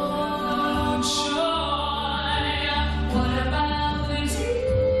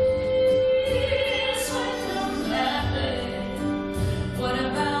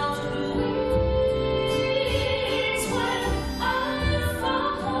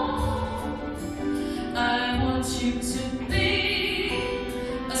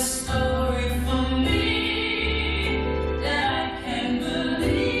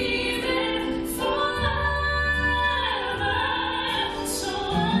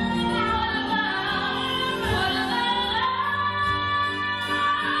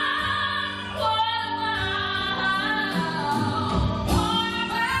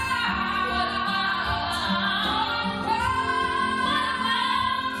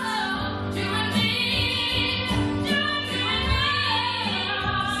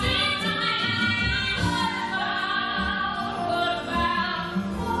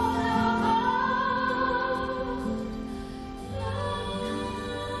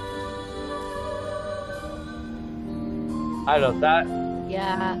I don't know that.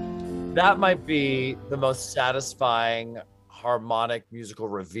 Yeah. That might be the most satisfying harmonic musical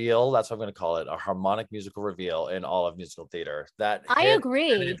reveal. That's what I'm going to call it, a harmonic musical reveal in all of musical theater. That I hit,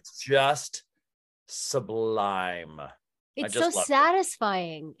 agree. and it's just sublime. It's just so love it.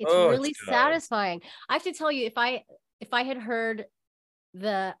 satisfying. It's Oh, it's really good. satisfying. I have to tell you, if I had heard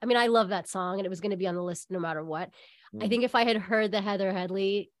I love that song and it was going to be on the list no matter what. I think if I had heard the Heather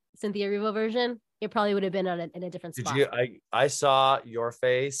Headley Cynthia Erivo version, it probably would have been in a different spot. I saw your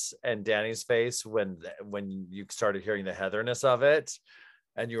face and Danny's face when you started hearing the Heatherness of it,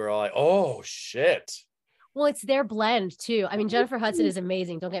 and you were all like, "Oh shit!" Well, it's their blend too. I mean, Jennifer Hudson is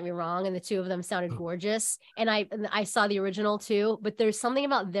amazing. Don't get me wrong, and the two of them sounded gorgeous. And I saw the original too, but there's something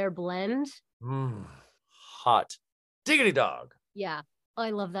about their blend. Hot diggity dog. Yeah, I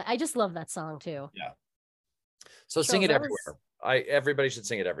love that. I just love that song too. Yeah. So sing it everywhere. Everybody should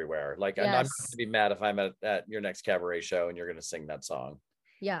sing it everywhere. Like, yes. I'm not going to be mad if I'm at your next cabaret show and you're going to sing that song.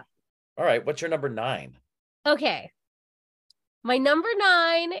 Yeah. All right. What's your number 9? Okay. My number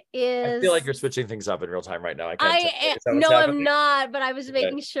 9 is. I feel like you're switching things up in real time right now. I'm not, but I was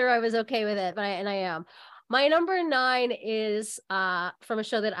making sure I was okay with it. But I am. My number 9 is from a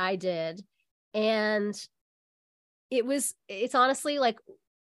show that I did, and it's honestly like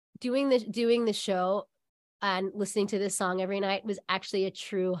doing the show and listening to this song every night was actually a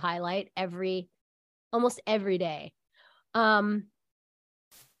true highlight almost every day.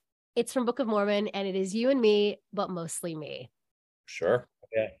 It's from Book of Mormon, and it is You and Me, but mostly me. Sure.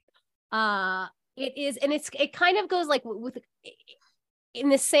 Okay. It is, and it kind of goes like with in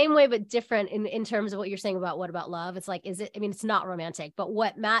the same way, but different in terms of what you're saying about what about love. It's like, it's not romantic, but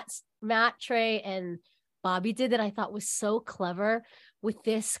what Matt, Trey, and Bobby did that I thought was so clever with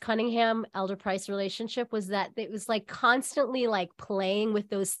this Cunningham Elder Price relationship was that it was like constantly like playing with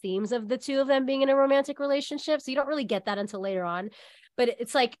those themes of the two of them being in a romantic relationship. So you don't really get that until later on, but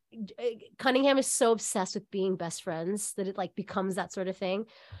it's like Cunningham is so obsessed with being best friends that it like becomes that sort of thing.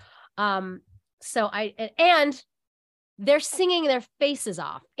 And they're singing their faces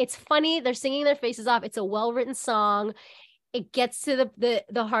off. It's funny. They're singing their faces off. It's a well-written song. It gets to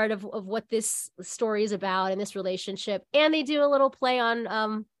the heart of what this story is about and this relationship. And they do a little play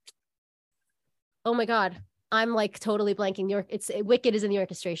on, oh my God, I'm like totally blanking. Wicked is in the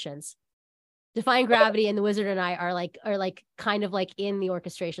orchestrations. Defying Gravity and The Wizard and I are like kind of like in the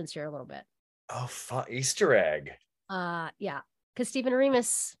orchestrations here a little bit. Oh, Easter egg. Yeah. Because Stephen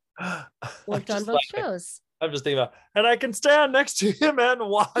Remus worked on both shows. I'm just thinking about, and I can stand next to him and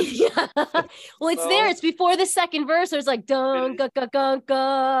watch. Yeah. Well, it's there. It's before the second verse. There's like dun ga ga ga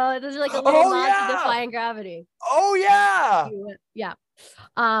ga. There's like a little nod to Defying Gravity. Oh yeah. Yeah.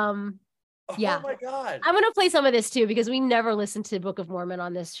 Yeah. Oh my God. I'm gonna play some of this too because we never listened to Book of Mormon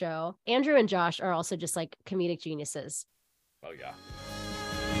on this show. Andrew and Josh are also just like comedic geniuses. Oh yeah.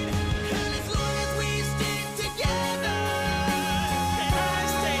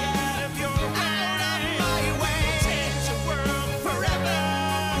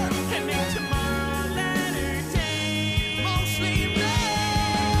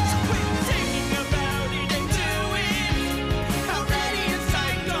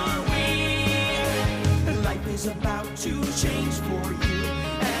 About to change for you,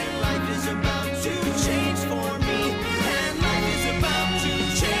 and life is about to change for me, and life is about to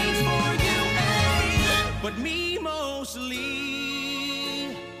change for you and me, but me mostly.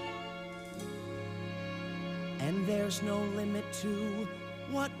 And there's no limit to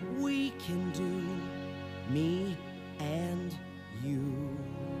what we can do, me and you,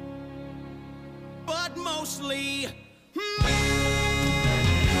 but mostly me.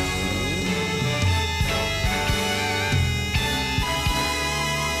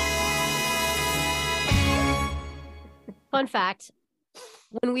 fun fact,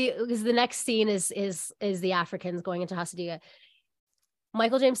 because the next scene is the Africans going into Hasadiga.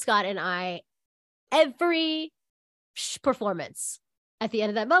 Michael James Scott and I, every performance at the end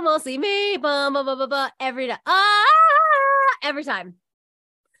of that, "Mama see me," every time, every time.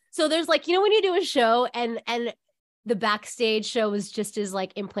 So there's like, you know, when you do a show and the backstage show is just as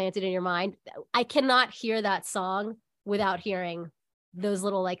like implanted in your mind, I cannot hear that song without hearing those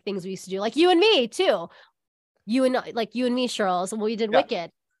little like things we used to do, like You and Me too. You and Me, Charles, and we did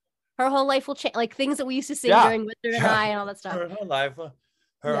Wicked. Her whole life will change, like things that we used to sing during Wizard and I and all that stuff. Her whole life will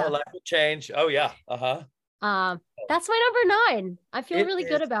change. Oh yeah. That's my number 9. I feel really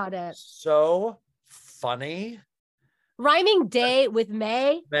good about it. So funny. Rhyming day with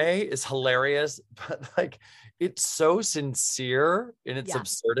May. May is hilarious, but like it's so sincere in its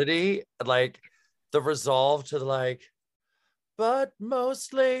absurdity. Like the resolve to like, but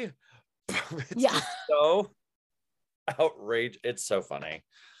mostly it's just so outrageous. It's so funny.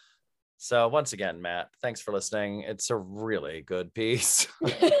 So once again, Matt, thanks for listening. It's a really good piece.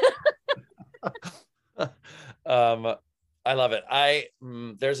 I love it.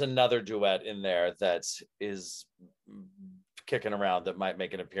 There's another duet in there that is kicking around that might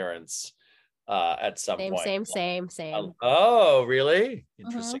make an appearance at some point. Same. Oh, really?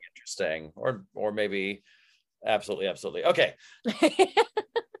 Interesting. Or maybe absolutely. Okay.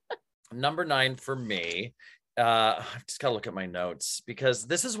 Number 9 for me. I've just gotta look at my notes because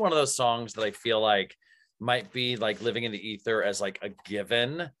this is one of those songs that I feel like might be like living in the ether as like a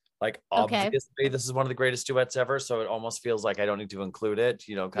given. Like obviously this is one of the greatest duets ever, so it almost feels like I don't need to include it,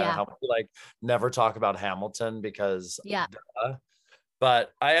 you know, kind of how we like never talk about Hamilton because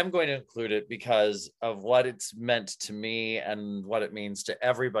but I am going to include it because of what it's meant to me and what it means to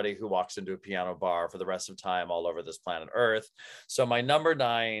everybody who walks into a piano bar for the rest of time all over this planet Earth. So my number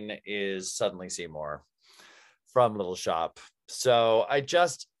 9 is Suddenly Seymour from Little Shop. So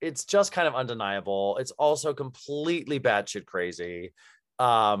it's just kind of undeniable. It's also completely batshit crazy.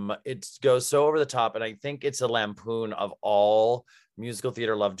 It goes so over the top, and I think it's a lampoon of all musical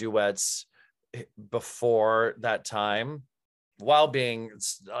theater love duets before that time, while being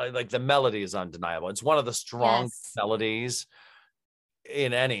like the melody is undeniable. It's one of the strongest melodies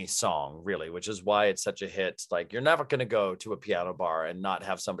in any song, really, which is why it's such a hit. Like you're never going to go to a piano bar and not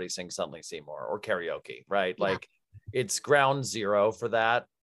have somebody sing Suddenly Seymour or karaoke, right? Like it's ground zero for that.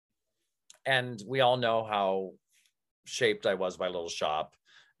 And we all know how shaped I was by Little Shop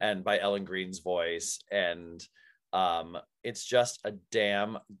and by Ellen Green's voice, and it's just a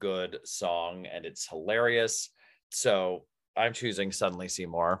damn good song and it's hilarious. So I'm choosing Suddenly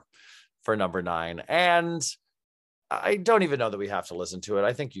Seymour for number 9, and I don't even know that we have to listen to it.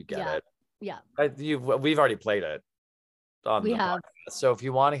 I think you get it. We've already played it on the podcast. So if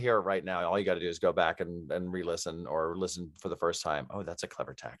you want to hear it right now, all you got to do is go back and re-listen or listen for the first time. Oh, that's a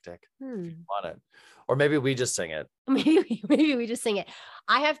clever tactic. You want it. Or maybe we just sing it. Maybe we just sing it.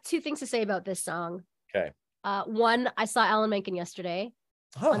 I have 2 things to say about this song. Okay. One, I saw Alan Menken yesterday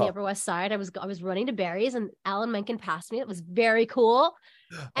on the Upper West Side. I was running to Barry's and Alan Menken passed me. It was very cool.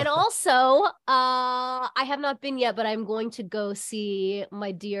 And also, I have not been yet, but I'm going to go see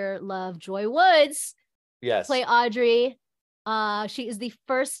my dear love Joy Woods play Audrey. She is the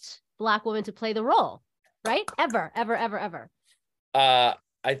first Black woman to play the role, right? Ever. I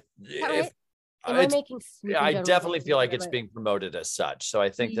definitely feel like it's being promoted as such. So I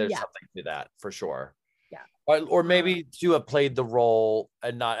think there's something to that for sure. Yeah. Or maybe to have played the role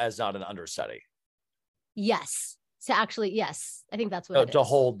and not an understudy. Yes. So actually, yes. I think that's what it is. To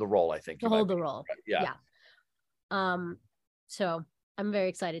hold the role, I think. To hold the role. Yeah. So I'm very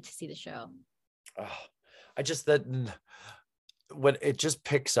excited to see the show. When it just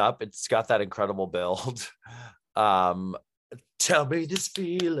picks up, it's got that incredible build. Tell me this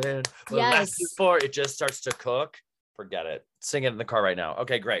feeling. Before it just starts to cook. Forget it. Sing it in the car right now.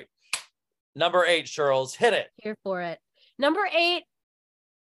 Okay, great. Number 8, Charles, hit it. Here for it. Number 8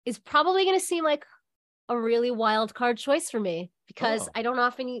 is probably going to seem like a really wild card choice for me because I don't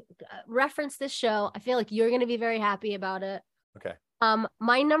often reference this show. I feel like you're going to be very happy about it. Okay.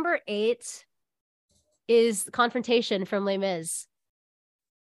 My number 8 is Confrontation from Les Mis.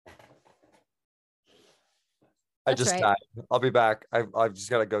 I just died. I'll be back. I've just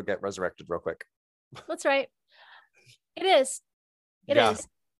got to go get resurrected real quick. That's right. It is. It is.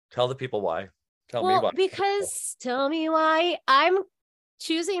 Tell the people why. Tell me why. Tell me why. I'm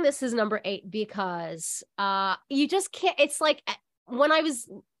choosing this as number 8 because you just can't. It's like when I was,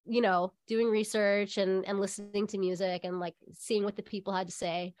 doing research and listening to music and like seeing what the people had to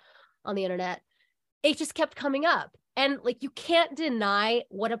say on the internet, it just kept coming up. And like, you can't deny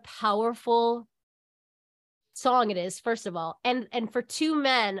what a powerful song it is, first of all, and for two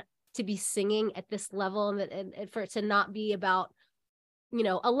men to be singing at this level, and for it to not be about, you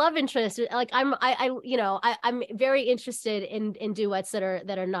know, a love interest. Like I'm very interested in duets that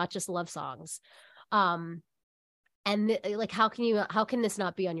are not just love songs. Like how can this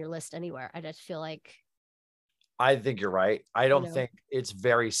not be on your list anywhere? I just feel like, I think you're right. I don't know. think it's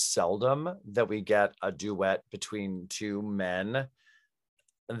very seldom that we get a duet between two men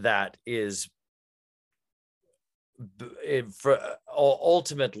that is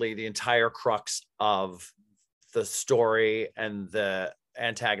ultimately the entire crux of the story and the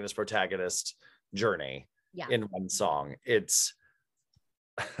antagonist protagonist journey in one song. It's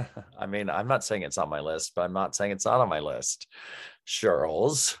I mean, I'm not saying it's on my list, but I'm not saying it's not on my list.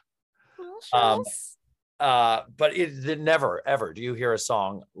 Charles. But it never ever do you hear a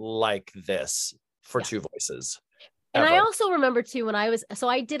song like this for two voices. And I also remember too, when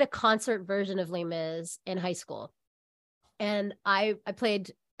I did a concert version of Les Mis in high school, and I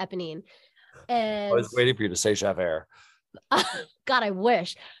played Eponine, and I was waiting for you to say Javert. God, I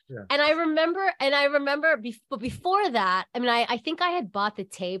wish. Yeah. And I remember but before that, I mean, I think I had bought the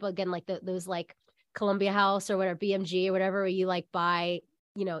tape again, like those like Columbia House or whatever, BMG or whatever, where you like buy,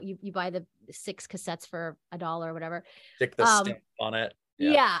 you know, you buy the 6 cassettes for $1 or whatever. Stick the stamp on it.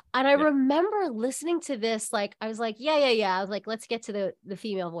 Yeah. And I remember listening to this, like, I was like, yeah. I was like, let's get to the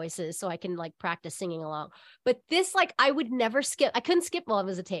female voices so I can like practice singing along. But this, like, I would never skip. I couldn't skip while it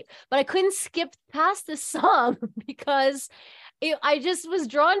was a tape, but I couldn't skip past this song because I just was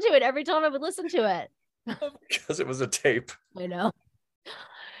drawn to it every time I would listen to it. Because it was a tape. I know.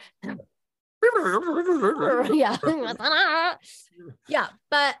 Yeah.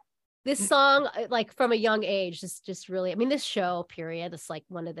 But this song, like from a young age, is just really, I mean, this show, period, it's like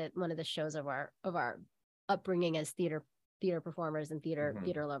one of the shows of our upbringing as theater performers and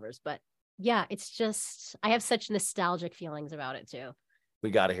theater lovers. But yeah, it's just, I have such nostalgic feelings about it too.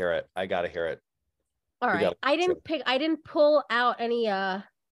 We got to hear it. I got to hear it. All right. I didn't pull out any, I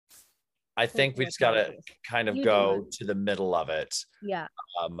think we just got to kind of go to the middle of it. Yeah.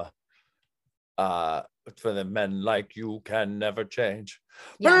 For the men like you can never change.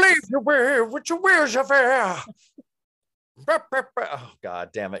 Yes. Believe your way, what you wish of it. Oh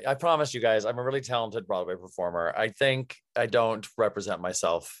God damn it. I promise you guys, I'm a really talented Broadway performer. I think I don't represent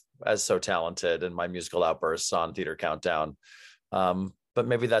myself as so talented in my musical outbursts on Theater Countdown. But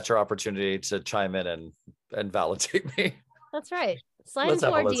maybe that's your opportunity to chime in and validate me. That's right. Slide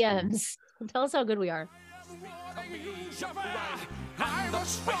into our DMs and tell us how good we are. I'm a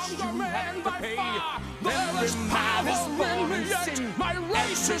stronger man by far. There is power in sin. My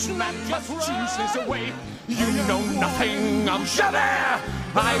race is not just chooses away. You know nothing of Javert.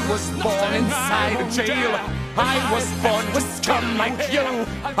 I was born inside a jail. I was born with scum like you.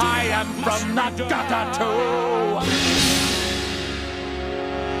 I am from the gutter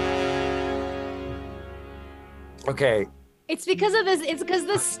too. Okay. It's because of this. It's because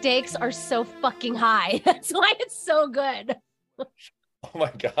the stakes are so fucking high. That's why it's so good. Oh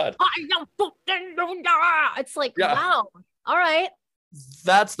my God. It's like, wow. All right.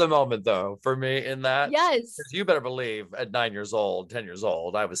 That's the moment though for me in that. Yes. You better believe at 9 years old, 10 years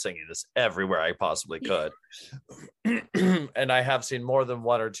old, I was singing this everywhere I possibly could. And I have seen more than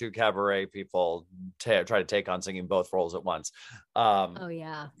 1 or 2 cabaret people try to take on singing both roles at once. Oh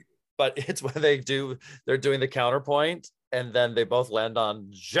yeah. But it's when they're doing the counterpoint and then they both land on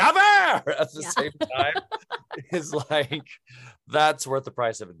Javert at the same time. It's like, that's worth the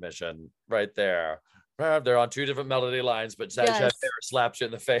price of admission right there. They're on 2 different melody lines, but Javert slaps you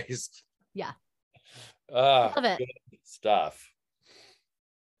in the face. Yeah. Love it. Good stuff.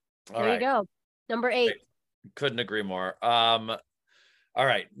 There you go. Number 8. Couldn't agree more. All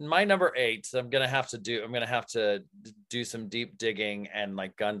right, my number 8. I'm gonna have to do some deep digging and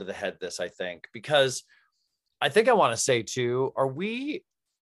like gun to the head this, I think, because I think I want to say too, are we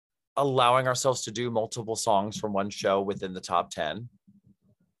allowing ourselves to do multiple songs from one show within the top 10?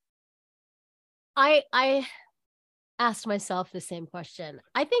 I asked myself the same question.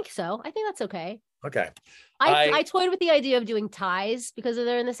 I think so. I think that's okay. Okay. I toyed with the idea of doing ties because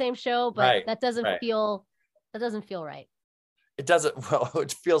they're in the same show, but that doesn't feel right. It doesn't. Well,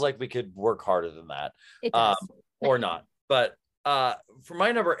 it feels like we could work harder than that. It does. Or not. But for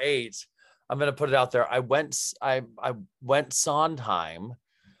my number 8, I'm going to put it out there. I went Sondheim,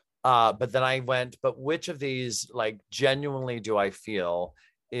 but then but which of these, like, genuinely do I feel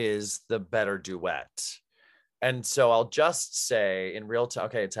is the better duet? And so I'll just say in real time,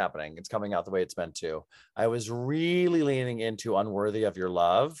 okay, it's happening. It's coming out the way it's meant to. I was really leaning into Unworthy of Your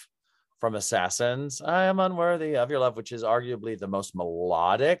Love from Assassins. I am unworthy of your love, which is arguably the most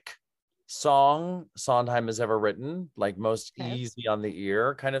melodic song Sondheim has ever written, like most Okay. easy on the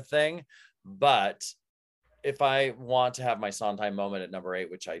ear kind of thing. But if I want to have my Sondheim moment at number 8,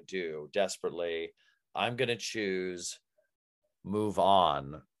 which I do desperately, I'm going to choose Move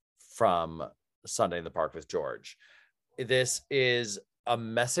On from Sunday in the Park with George. This is a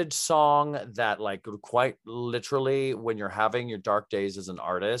message song that, like, quite literally, when you're having your dark days as an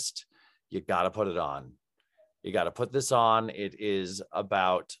artist, you got to put it on. You got to put this on. It is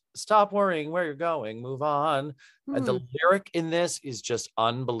about stop worrying where you're going, move on. The lyric in this is just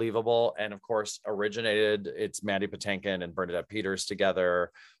unbelievable. And of course, it's Mandy Patinkin and Bernadette Peters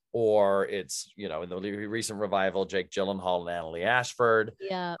together, or it's, you know, in the recent revival, Jake Gyllenhaal and Annaleigh Ashford.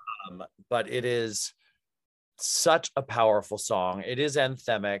 Yeah. But it is such a powerful song. It is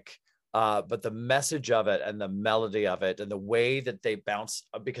anthemic. But the message of it and the melody of it and the way that they bounce,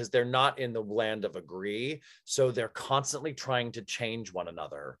 because they're not in the land of agree, so they're constantly trying to change one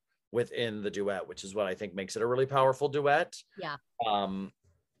another within the duet, which is what I think makes it a really powerful duet. Yeah.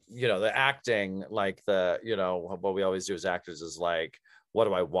 You know, the acting, like you know, what we always do as actors is like, what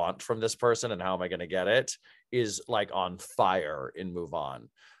do I want from this person and how am I going to get it, is like on fire in Move On.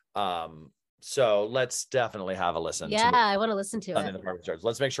 So let's definitely have a listen. Yeah, I want to listen to Sunday it. in the Park with George.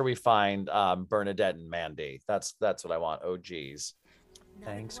 Let's make sure we find Bernadette and Mandy. That's what I want. Oh, geez.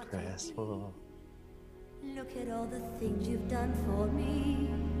 Thanks, Chris. Oh. Look at all the things you've done for me.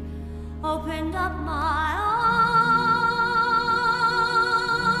 Opened up my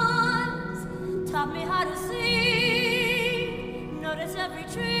arms. Taught me how to see. Notice every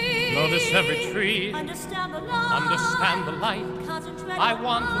tree. Notice every tree. Understand the light. Understand the light. Concentrate I on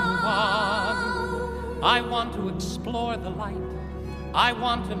want to move on. I want to explore the light. I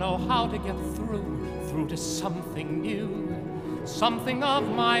want to know how to get through to something new, something of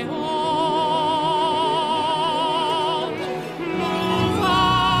my own. Move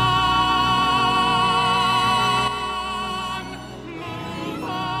on, move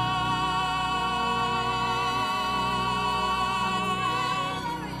on.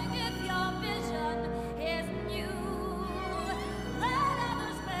 if your vision is new. Let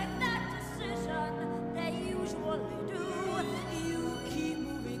others make that decision. They usually do. You keep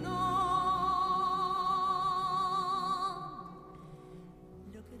moving on.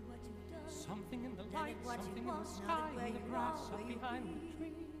 Look at what you've done. Something in the Look light, at what something you in the want, sky, not where in the you grass, are, up where you behind the be.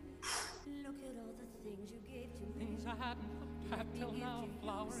 tree. Look at all the things you gave to me. Things I hadn't looked at till now,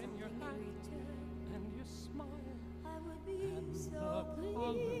 flower in your hand, and your smile, I would be and so the color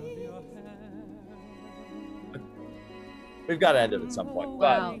of pleased. your hair. We've got to end it at some point.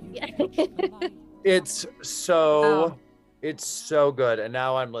 Wow. But it's so Wow. it's so good. And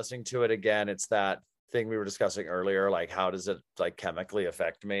now I'm listening to it again. It's that thing we were discussing earlier, like how does it like chemically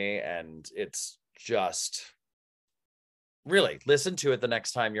affect me? And it's just really listen to it the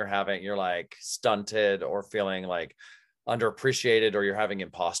next time you're like stunted or feeling like underappreciated or you're having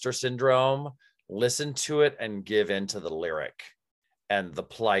imposter syndrome. Listen to it and give into the lyric and the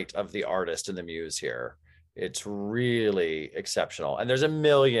plight of the artist and the muse here. It's really exceptional. And there's a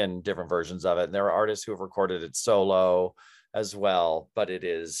million different versions of it. And there are artists who have recorded it solo as well, but it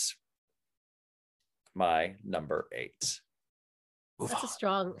is my number 8. That's a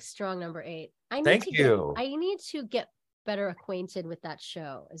strong number 8. Thank you. I need to get better acquainted with that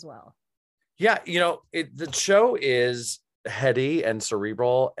show as well. Yeah, you know, the show is heady and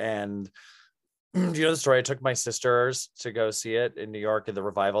cerebral. And do you know the story? I took my sisters to go see it in New York in the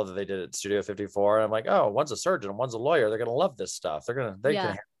revival that they did at Studio 54. And I'm like, oh, one's a surgeon and one's a lawyer. They're gonna love this stuff. They can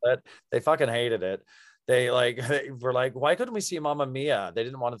handle it. They fucking hated it. They were like, why couldn't we see Mamma Mia? They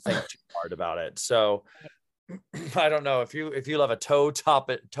didn't want to think too hard about it. So I don't know if you love a toe tap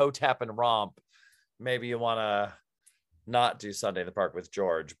and romp, maybe you want to not do Sunday in the Park with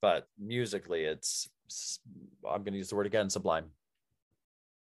George, but musically it's, I'm going to use the word again, sublime.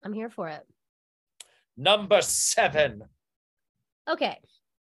 I'm here for it. Number 7. Okay.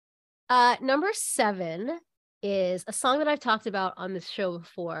 Number 7 is a song that I've talked about on this show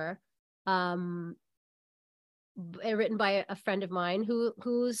before. Written by a friend of mine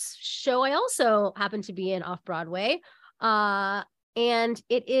whose show I also happen to be in off Broadway. And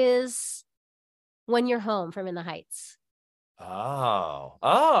it is When You're Home from In the Heights. Oh.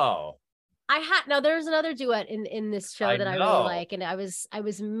 Now there's another duet in this show that I really like, and I was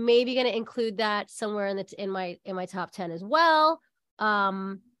maybe going to include that somewhere in my top 10 as well.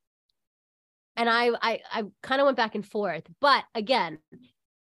 And I kind of went back and forth, but again,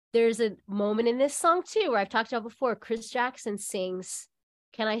 there's a moment in this song too where I've talked about before. Chris Jackson sings,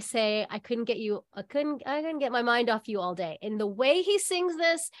 "Can I say I couldn't get my mind off you all day." And the way he sings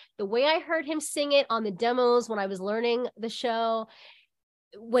this, the way I heard him sing it on the demos when I was learning the show,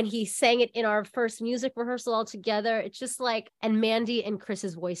 when he sang it in our first music rehearsal all together, it's just like, and Mandy and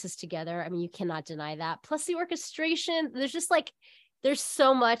Chris's voices together. I mean, you cannot deny that. Plus the orchestration, there's just like, there's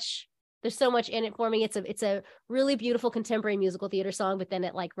so much in it for me. It's a really beautiful contemporary musical theater song, but then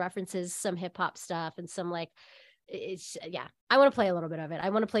it like references some hip hop stuff and some like, it's yeah. I want to play a little bit of it. I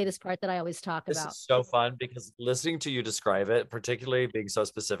want to play this part that I always talk This about. is so fun because listening to you describe it, particularly being so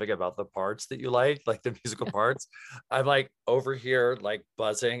specific about the parts that you like the musical parts, I'm like over here like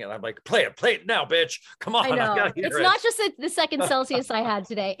buzzing and I'm like, play it now, bitch. Come on. I know. gotta hear It's it. not just the second Celsius I had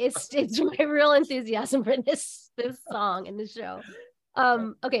today. It's my real enthusiasm for this song and this show.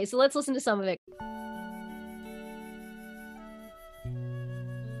 Okay, so let's listen to some of it.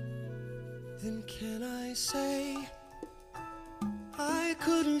 Then can I say I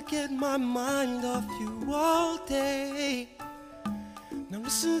couldn't get my mind off you all day? Now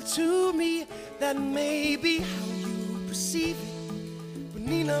listen to me, that may be how you perceive it. But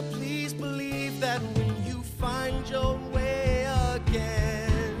Nina, please believe that when you find your way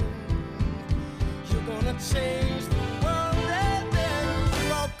again, you're gonna change the world and then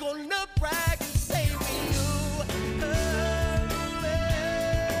we're all gonna brag and say we you.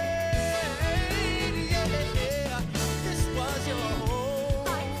 This was your home.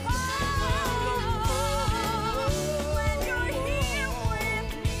 When you're here with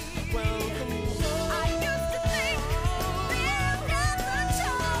me, I used to think we've got the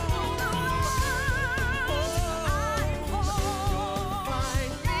top of the world. I'm home.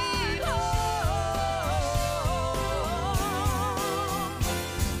 Find me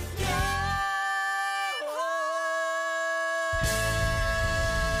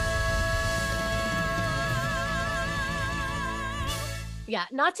Yeah,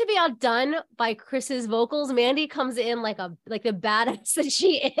 not to be outdone by Chris's vocals, Mandy comes in like the badass that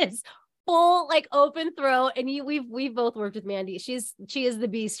she is, full like open throat. And we've both worked with Mandy. She is the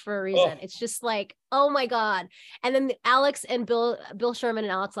beast for a reason. It's just like, oh my god. And then Alex and Bill Sherman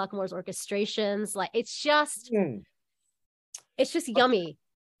and Alex Lockamore's orchestrations, like it's just yummy.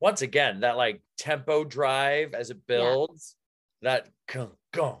 Once again, that like tempo drive as it builds, that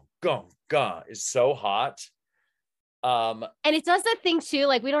gong is so hot. And it does that thing too,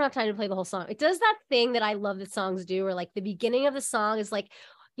 like we don't have time to play the whole song. It does that thing that I love that songs do, where like the beginning of the song is like,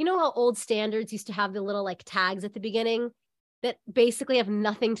 you know how old standards used to have the little like tags at the beginning that basically have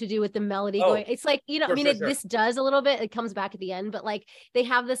nothing to do with the melody going. It's like, you know, sure, I mean, sure. this does a little bit, it comes back at the end, but like they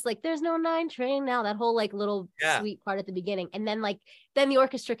have this like, there's no 9 train now, that whole like little sweet part at the beginning. And then then the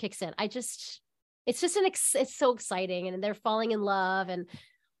orchestra kicks in. It's so exciting, and they're falling in love. And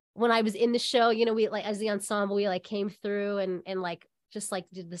when I was in the show, you know, we like as the ensemble, we like came through and like just like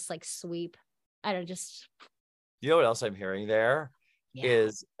did this like sweep. I don't just. You know what else I'm hearing there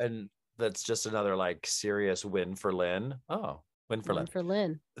is, and that's just another like serious win for Lynn. Oh, win for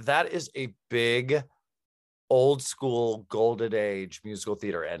Lynn. That is a big old school golden age musical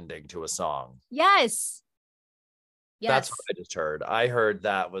theater ending to a song. Yes. That's what I just heard. I heard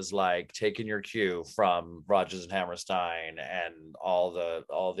that was like taking your cue from Rodgers and Hammerstein and all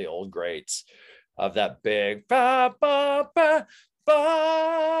the old greats of that big ba, ba, ba, ba,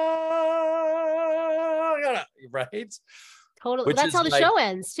 right? Totally. Which That's how the like, show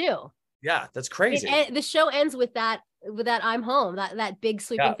ends too. Yeah, that's crazy. The show ends with that I'm home, that big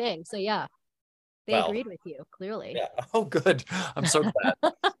sweeping thing. So yeah, they agreed with you clearly. Yeah. Oh, good. I'm so glad.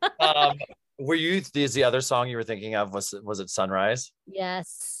 Were you? Is the other song you were thinking of was it Sunrise?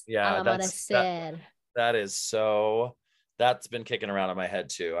 Yes. Yeah, what I said. That is so. That's been kicking around in my head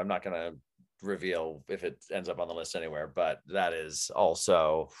too. I'm not gonna reveal if it ends up on the list anywhere, but that is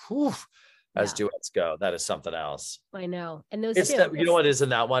also, as duets go, that is something else. I know, and those you know what is in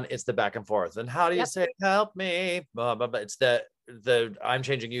that one? It's the back and forth. And how do you say "help me"? Blah, blah, blah. It's the I'm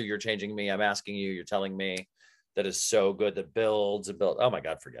changing you, you're changing me. I'm asking you, you're telling me. That is so good. That builds and builds. Oh my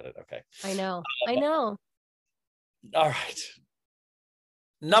God, forget it. Okay. I know. All right.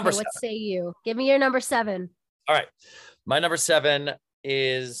 Number 7. What say you? Give me your number 7. All right. My number 7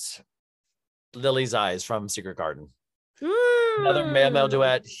 is Lily's Eyes from Secret Garden. Another male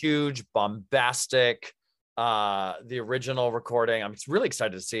duet, huge, bombastic. The original recording. I'm really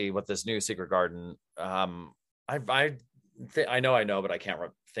excited to see what this new Secret Garden. I know, but I can't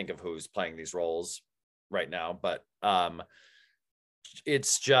think of who's playing these roles right now, but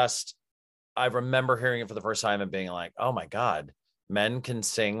it's just, I remember hearing it for the first time and being like, oh my God, men can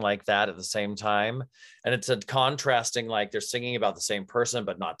sing like that at the same time. And it's a contrasting, like they're singing about the same person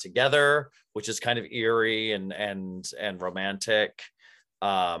but not together, which is kind of eerie and romantic,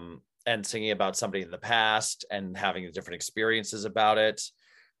 and singing about somebody in the past and having different experiences about it.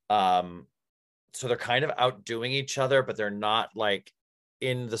 So they're kind of outdoing each other, but they're not like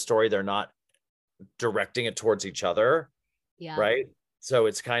in the story, they're not directing it towards each other. Yeah. Right. So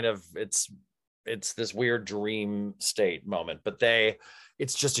it's kind of, it's this weird dream state moment, but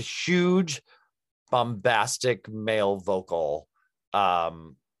it's just a huge bombastic male vocal that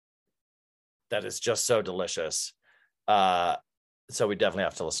is just so delicious. So we definitely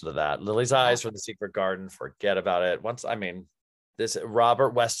have to listen to that. Lily's Eyes from the Secret Garden. Forget about it. This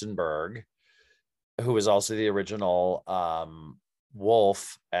Robert Westenberg, who is also the original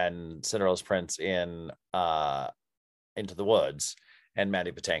Wolf and Cinderella's Prince in Into the Woods, and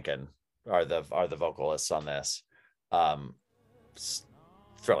Mandy Patinkin are the vocalists on this.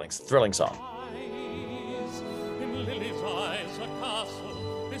 Thrilling song. In Lily's eyes, a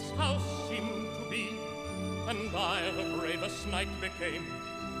castle this house seemed to be, and I the bravest knight became.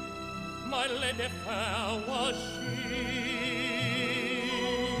 My lady fair was she.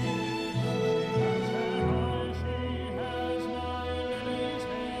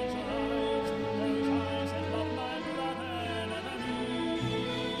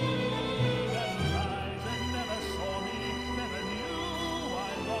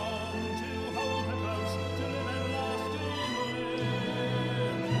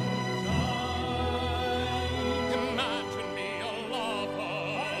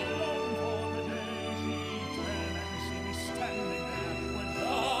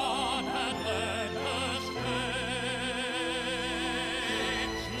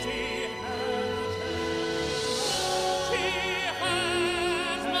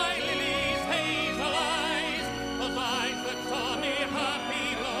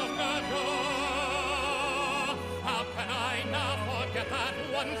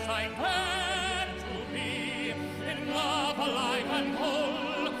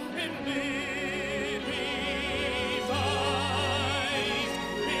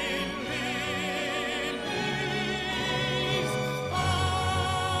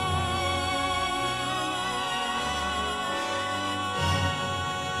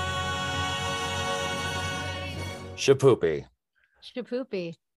 Shapoopy.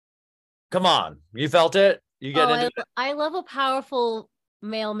 Come on, you felt it? You get into it? I love a powerful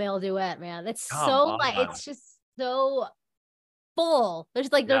male duet, man. It's it's just so full.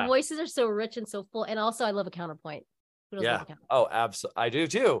 There's like their voices are so rich and so full, and also I love a counterpoint. Yeah. Oh, absolutely. I do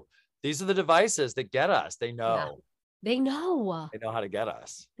too. These are the devices that get us. They know. Yeah. They know how to get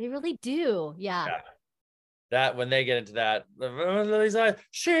us. They really do. Yeah. That when they get into that,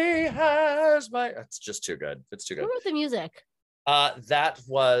 she has my. It's just too good. It's too good. Who wrote the music? That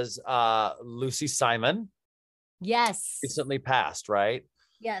was Lucy Simon. Yes. Recently passed, right?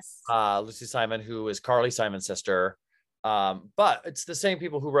 Yes. Lucy Simon, who is Carly Simon's sister. But it's the same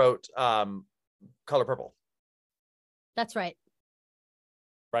people who wrote Color Purple. That's right.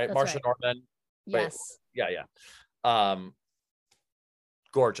 Right? That's Marcia right. Norman. Yes. Wait, yeah.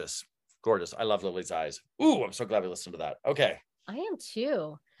 Gorgeous. I love Lily's Eyes. Ooh, I'm so glad we listened to that. Okay. I am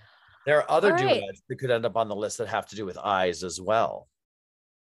too. There are other duets that could end up on the list that have to do with eyes as well.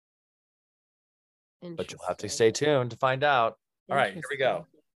 But you'll have to stay tuned to find out. All right, here we go.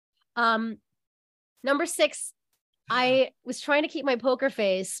 Number 6. I was trying to keep my poker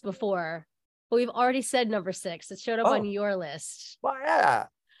face before, but we've already said number 6. It showed up on your list. Well, yeah.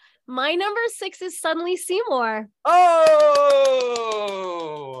 My number 6 is Suddenly Seymour.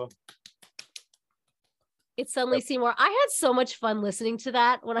 Oh! It's Suddenly Seymour. I had so much fun listening to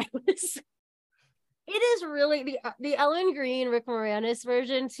that when I was. It is really the Ellen Green, Rick Moranis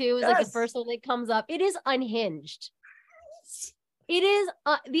version too. Is like the first one that comes up. It is unhinged. It is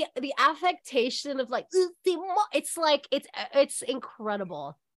the affectation of like it's like it's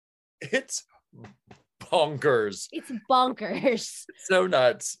incredible. It's bonkers. It's bonkers. It's so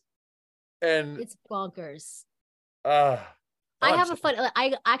nuts, and it's bonkers. I have a fun.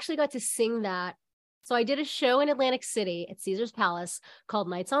 I actually got to sing that. So I did a show in Atlantic City at Caesar's Palace called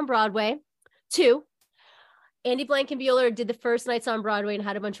Nights on Broadway 2. Andy Blankenbuehler did the first Nights on Broadway and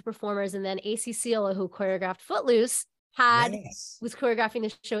had a bunch of performers. And then A.C. Seela, who choreographed Footloose, was choreographing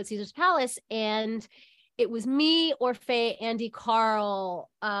the show at Caesar's Palace. And it was me, Orfeh, Andy Carl.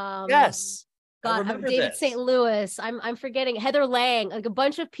 David St. Louis. I'm forgetting Heather Lang, like a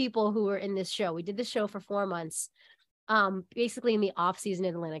bunch of people who were in this show. We did this show for 4 months. Basically in the off season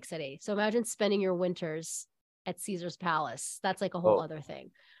in Atlantic City. So imagine spending your winters at Caesar's Palace. That's like a whole other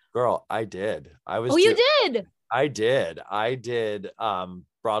thing. Girl, I did. You did? I did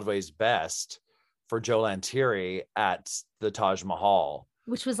Broadway's Best for Joe Lantieri at the Taj Mahal.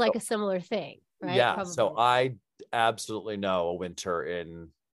 Which was like a similar thing, right? Yeah. Probably. So I absolutely know a winter in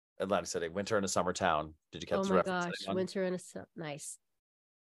Atlantic City, winter in a summer town. Did you catch the reference? Oh my gosh, winter in a nice.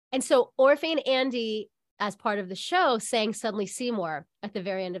 And so Orfeh and Andy as part of the show, sang Suddenly Seymour at the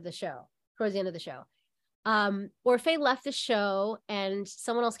very end of the show, towards the end of the show. Orfeh left the show and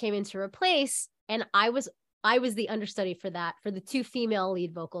someone else came in to replace, and I was the understudy for the two female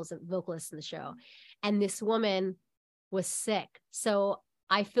lead vocalists in the show. And this woman was sick. So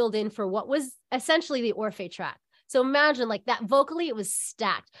I filled in for what was essentially the Orfeh track. So imagine like that vocally, it was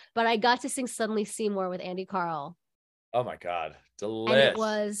stacked, but I got to sing Suddenly Seymour with Andy Carl. Oh my God. Delish. And it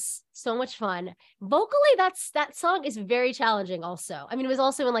was so much fun. Vocally, that song is very challenging also. I mean, it was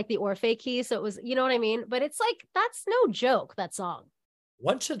also in like the Orfeh key. So it was, you know what I mean? But it's like, that's no joke, that song.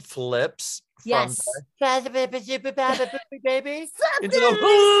 Once it flips from Yes. baby into Yeah,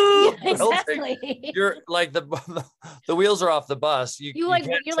 the exactly. you're like the wheels are off the bus. You're like, how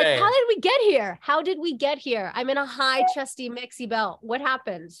did we get here? How did we get here? I'm in a high chesty mixy belt. What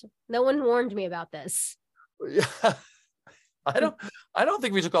happened? No one warned me about this. Yeah. I don't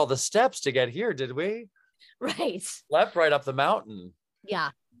think we took all the steps to get here, did we? Right. Leapt right up the mountain. Yeah.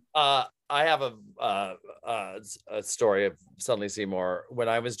 I have a story of Suddenly Seymour. When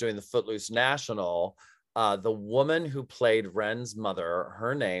I was doing the Footloose National, the woman who played Ren's mother,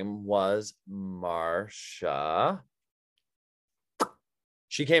 her name was Marsha.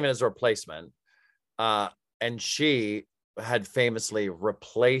 She came in as a replacement, and she had famously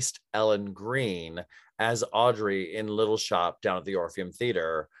replaced Ellen Green as Audrey in Little Shop down at the Orpheum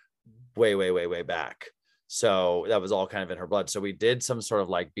Theater way back. So that was all kind of in her blood. So we did some sort of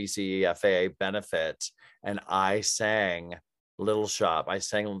like BCEFA benefit, and I sang Little Shop. I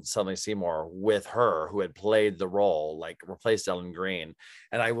sang Suddenly Seymour with her, who had played the role, like replaced Ellen Green.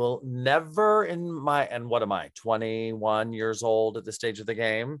 And I will never and what am I, 21 years old at this stage of the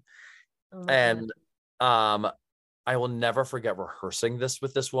game? Oh and I will never forget rehearsing this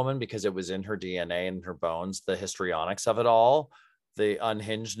with this woman, because it was in her DNA and her bones, the histrionics of it all, the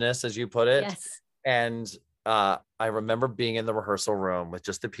unhingedness, as you put it. Yes. And I remember being in the rehearsal room with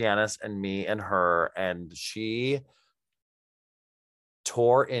just the pianist and me and her, and she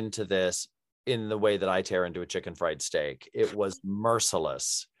tore into this in the way that I tear into a chicken fried steak. It was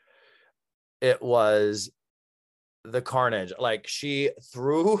merciless. It was the carnage. Like, she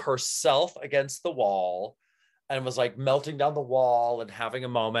threw herself against the wall and was like melting down the wall and having a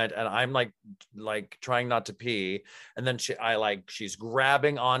moment, and I'm like trying not to pee, and then she's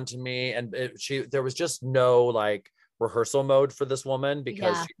grabbing onto me, and there was just no like rehearsal mode for this woman,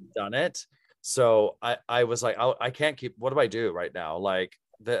 because she'd done it. So I was like, I can't keep, what do I do right now? Like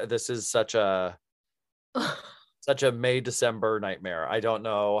this is such a May December nightmare. I don't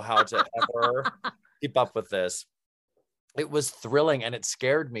know how to ever keep up with this. It was thrilling, and it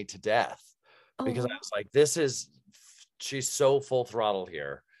scared me to death. Because I was like, she's so full throttle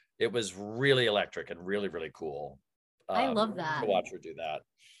here. It was really electric and really, really cool. I love that. To watch her do that.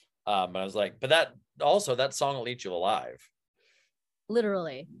 And I was like, but that song will eat you alive.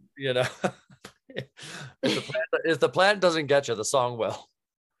 Literally. You know, if the plant doesn't get you, the song will.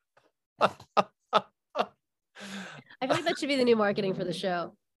 I feel like that should be the new marketing for the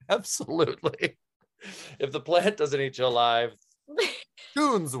show. Absolutely. If the plant doesn't eat you alive,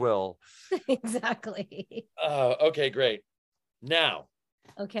 tunes will. Exactly. Okay, great. Now,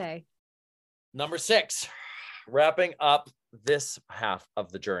 okay, number 6, wrapping up this half of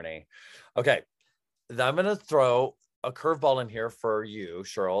the journey. Okay, I'm going to throw a curveball in here for you,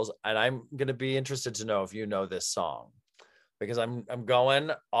 Shirls, and I'm going to be interested to know if you know this song, because I'm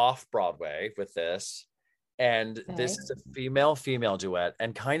going off Broadway with this. And this is a female duet,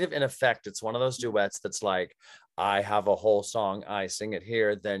 and kind of in effect, it's one of those duets that's like, I have a whole song, I sing it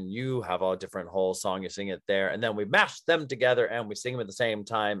here, then you have a different whole song, you sing it there, and then we mash them together and we sing them at the same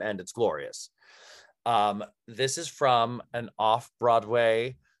time, and it's glorious. This is from an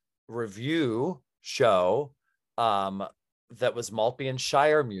off-Broadway review show that was Maltby and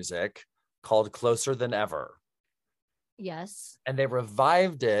Shire music called Closer Than Ever. Yes. And they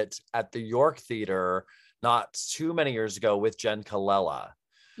revived it at the York Theater not too many years ago with Jen Colella.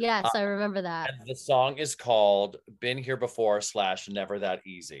 Yes, I remember that. And the song is called Been Here Before / Never That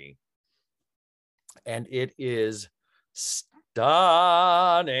Easy. And it is stunning,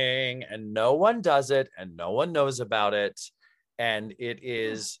 and no one does it, and no one knows about it. And it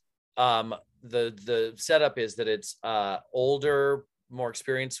is, the setup is that it's older, more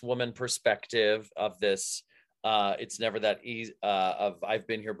experienced woman perspective of this. It's never that easy of I've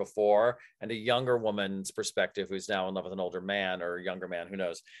been here before, and a younger woman's perspective who's now in love with an older man or a younger man, who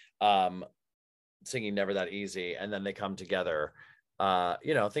knows, singing Never That Easy, and then they come together.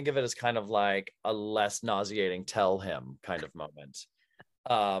 Think of it as kind of like a less nauseating Tell Him kind of moment.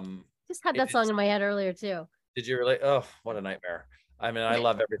 Just had that song in my head earlier too. Did you really? Oh, what a nightmare. I mean, I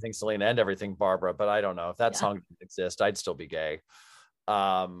love everything Selena and everything Barbara, but I don't know if that Yeah. song didn't exist, I'd still be gay.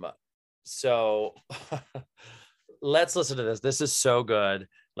 So let's listen to this. This is so good.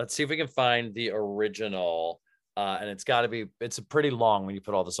 Let's see if we can find the original. And it's pretty long when you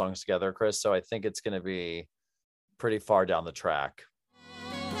put all the songs together, Chris. So I think it's going to be pretty far down the track.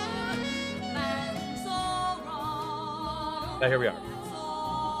 Now here we are.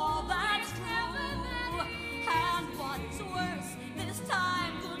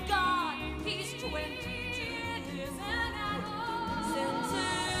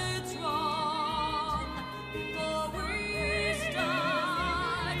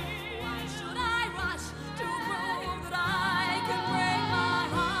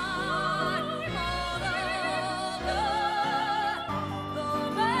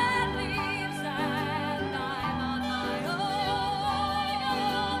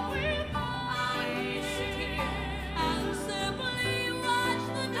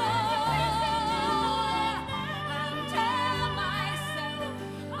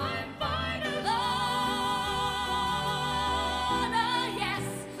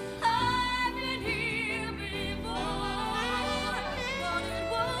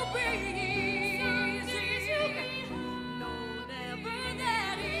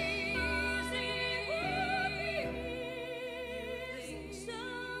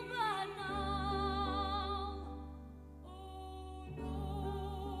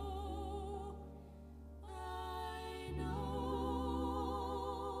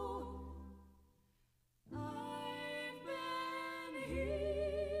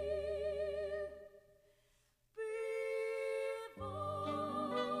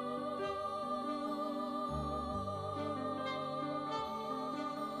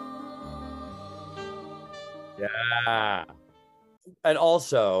 Yeah. And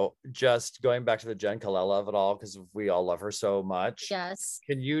also, just going back to the Jen Colella of it all, because we all love her so much. Yes.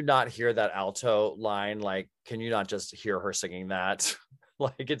 Can you not hear that alto line? Like, can you not just hear her singing that?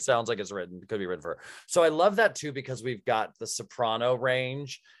 Like, it sounds like it's written, could be written for her. So I love that too, because we've got the soprano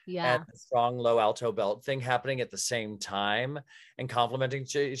range and the strong low alto belt thing happening at the same time and complementing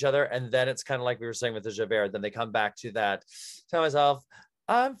each other. And then it's kind of like we were saying with the Javert. Then they come back to that, tell myself,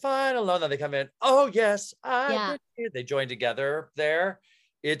 I'm fine alone. Then they come in, oh yes, I've been here. They join together there.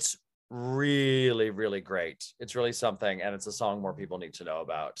 It's really, really great. It's really something. And it's a song more people need to know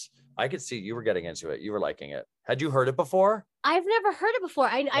about. I could see you were getting into it. You were liking it. Had you heard it before? I've never heard it before.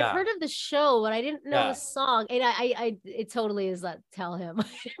 I've heard of the show, but I didn't know the song. And it totally is that Tell Him.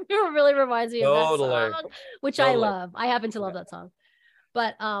 It really reminds me of that song, which I love. I happen to love that song.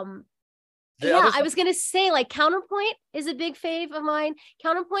 But I was gonna say, like, Counterpoint is a big fave of mine.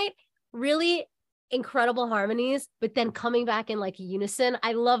 Counterpoint, really incredible harmonies, but then coming back in like unison.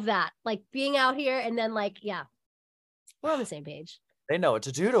 I love that. Like being out here and then like, we're on the same page. They know what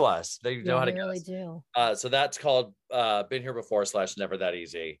to do to us. They know how to really do. So that's called Been Here Before / Never That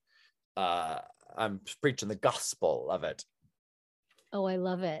Easy. I'm preaching the gospel of it. Oh, I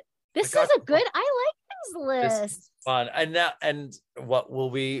love it. This is a good, I like this list. Fun. And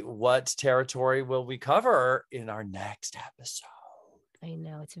what territory will we cover in our next episode? I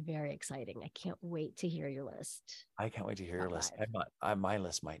know, it's very exciting. I can't wait to hear your list. I can't wait to hear your list. My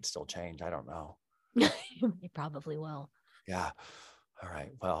list might still change. I don't know. It probably will. Yeah. All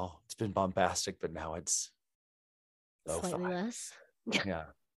right. Well, it's been bombastic, but now it's slightly less. Yeah.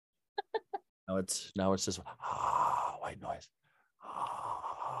 now it's just white noise.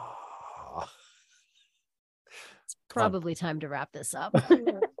 It's probably time to wrap this up.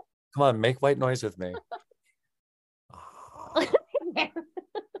 Come on, make white noise with me.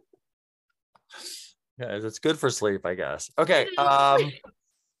 Yeah, it's good for sleep, I guess. Okay.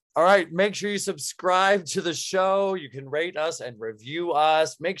 All right, make sure you subscribe to the show. You can rate us and review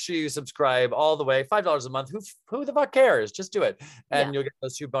us. Make sure you subscribe all the way. $5 a month. Who the fuck cares? Just do it. And you'll get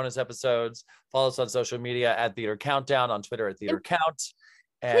those 2 bonus episodes. Follow us on social media at Theater Countdown, on Twitter at Theater Count.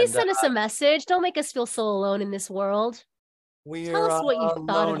 And, please send us a message. Don't make us feel so alone in this world. Tell us what you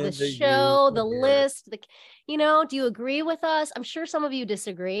thought of the show, the list. Do you agree with us? I'm sure some of you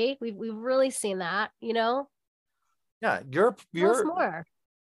disagree. We've really seen that, Yeah, Tell us more.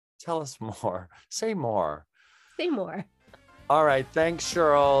 Tell us more. Say more. Say more. All right. Thanks,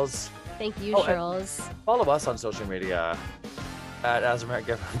 Shirls. Thank you, Shirls. Follow us on social media at Azamat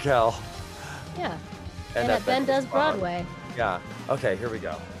Gabriel. Yeah. And at Ben Does Broadway. Yeah. Okay, here we go.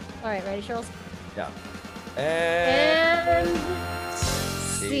 All right, ready, Shirls? Yeah. And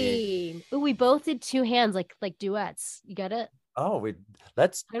scene. Ooh, we both did 2 hands, like duets. You got it? Oh, I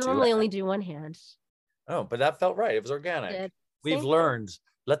normally only do 1 hand. Oh, but that felt right. It was organic. Did. We've learned.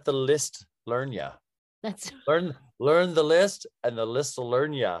 Let the list learn you. That's learn Learn the list, and the list will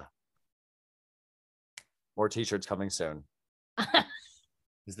learn ya. More t-shirts coming soon.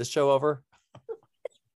 Is this show over?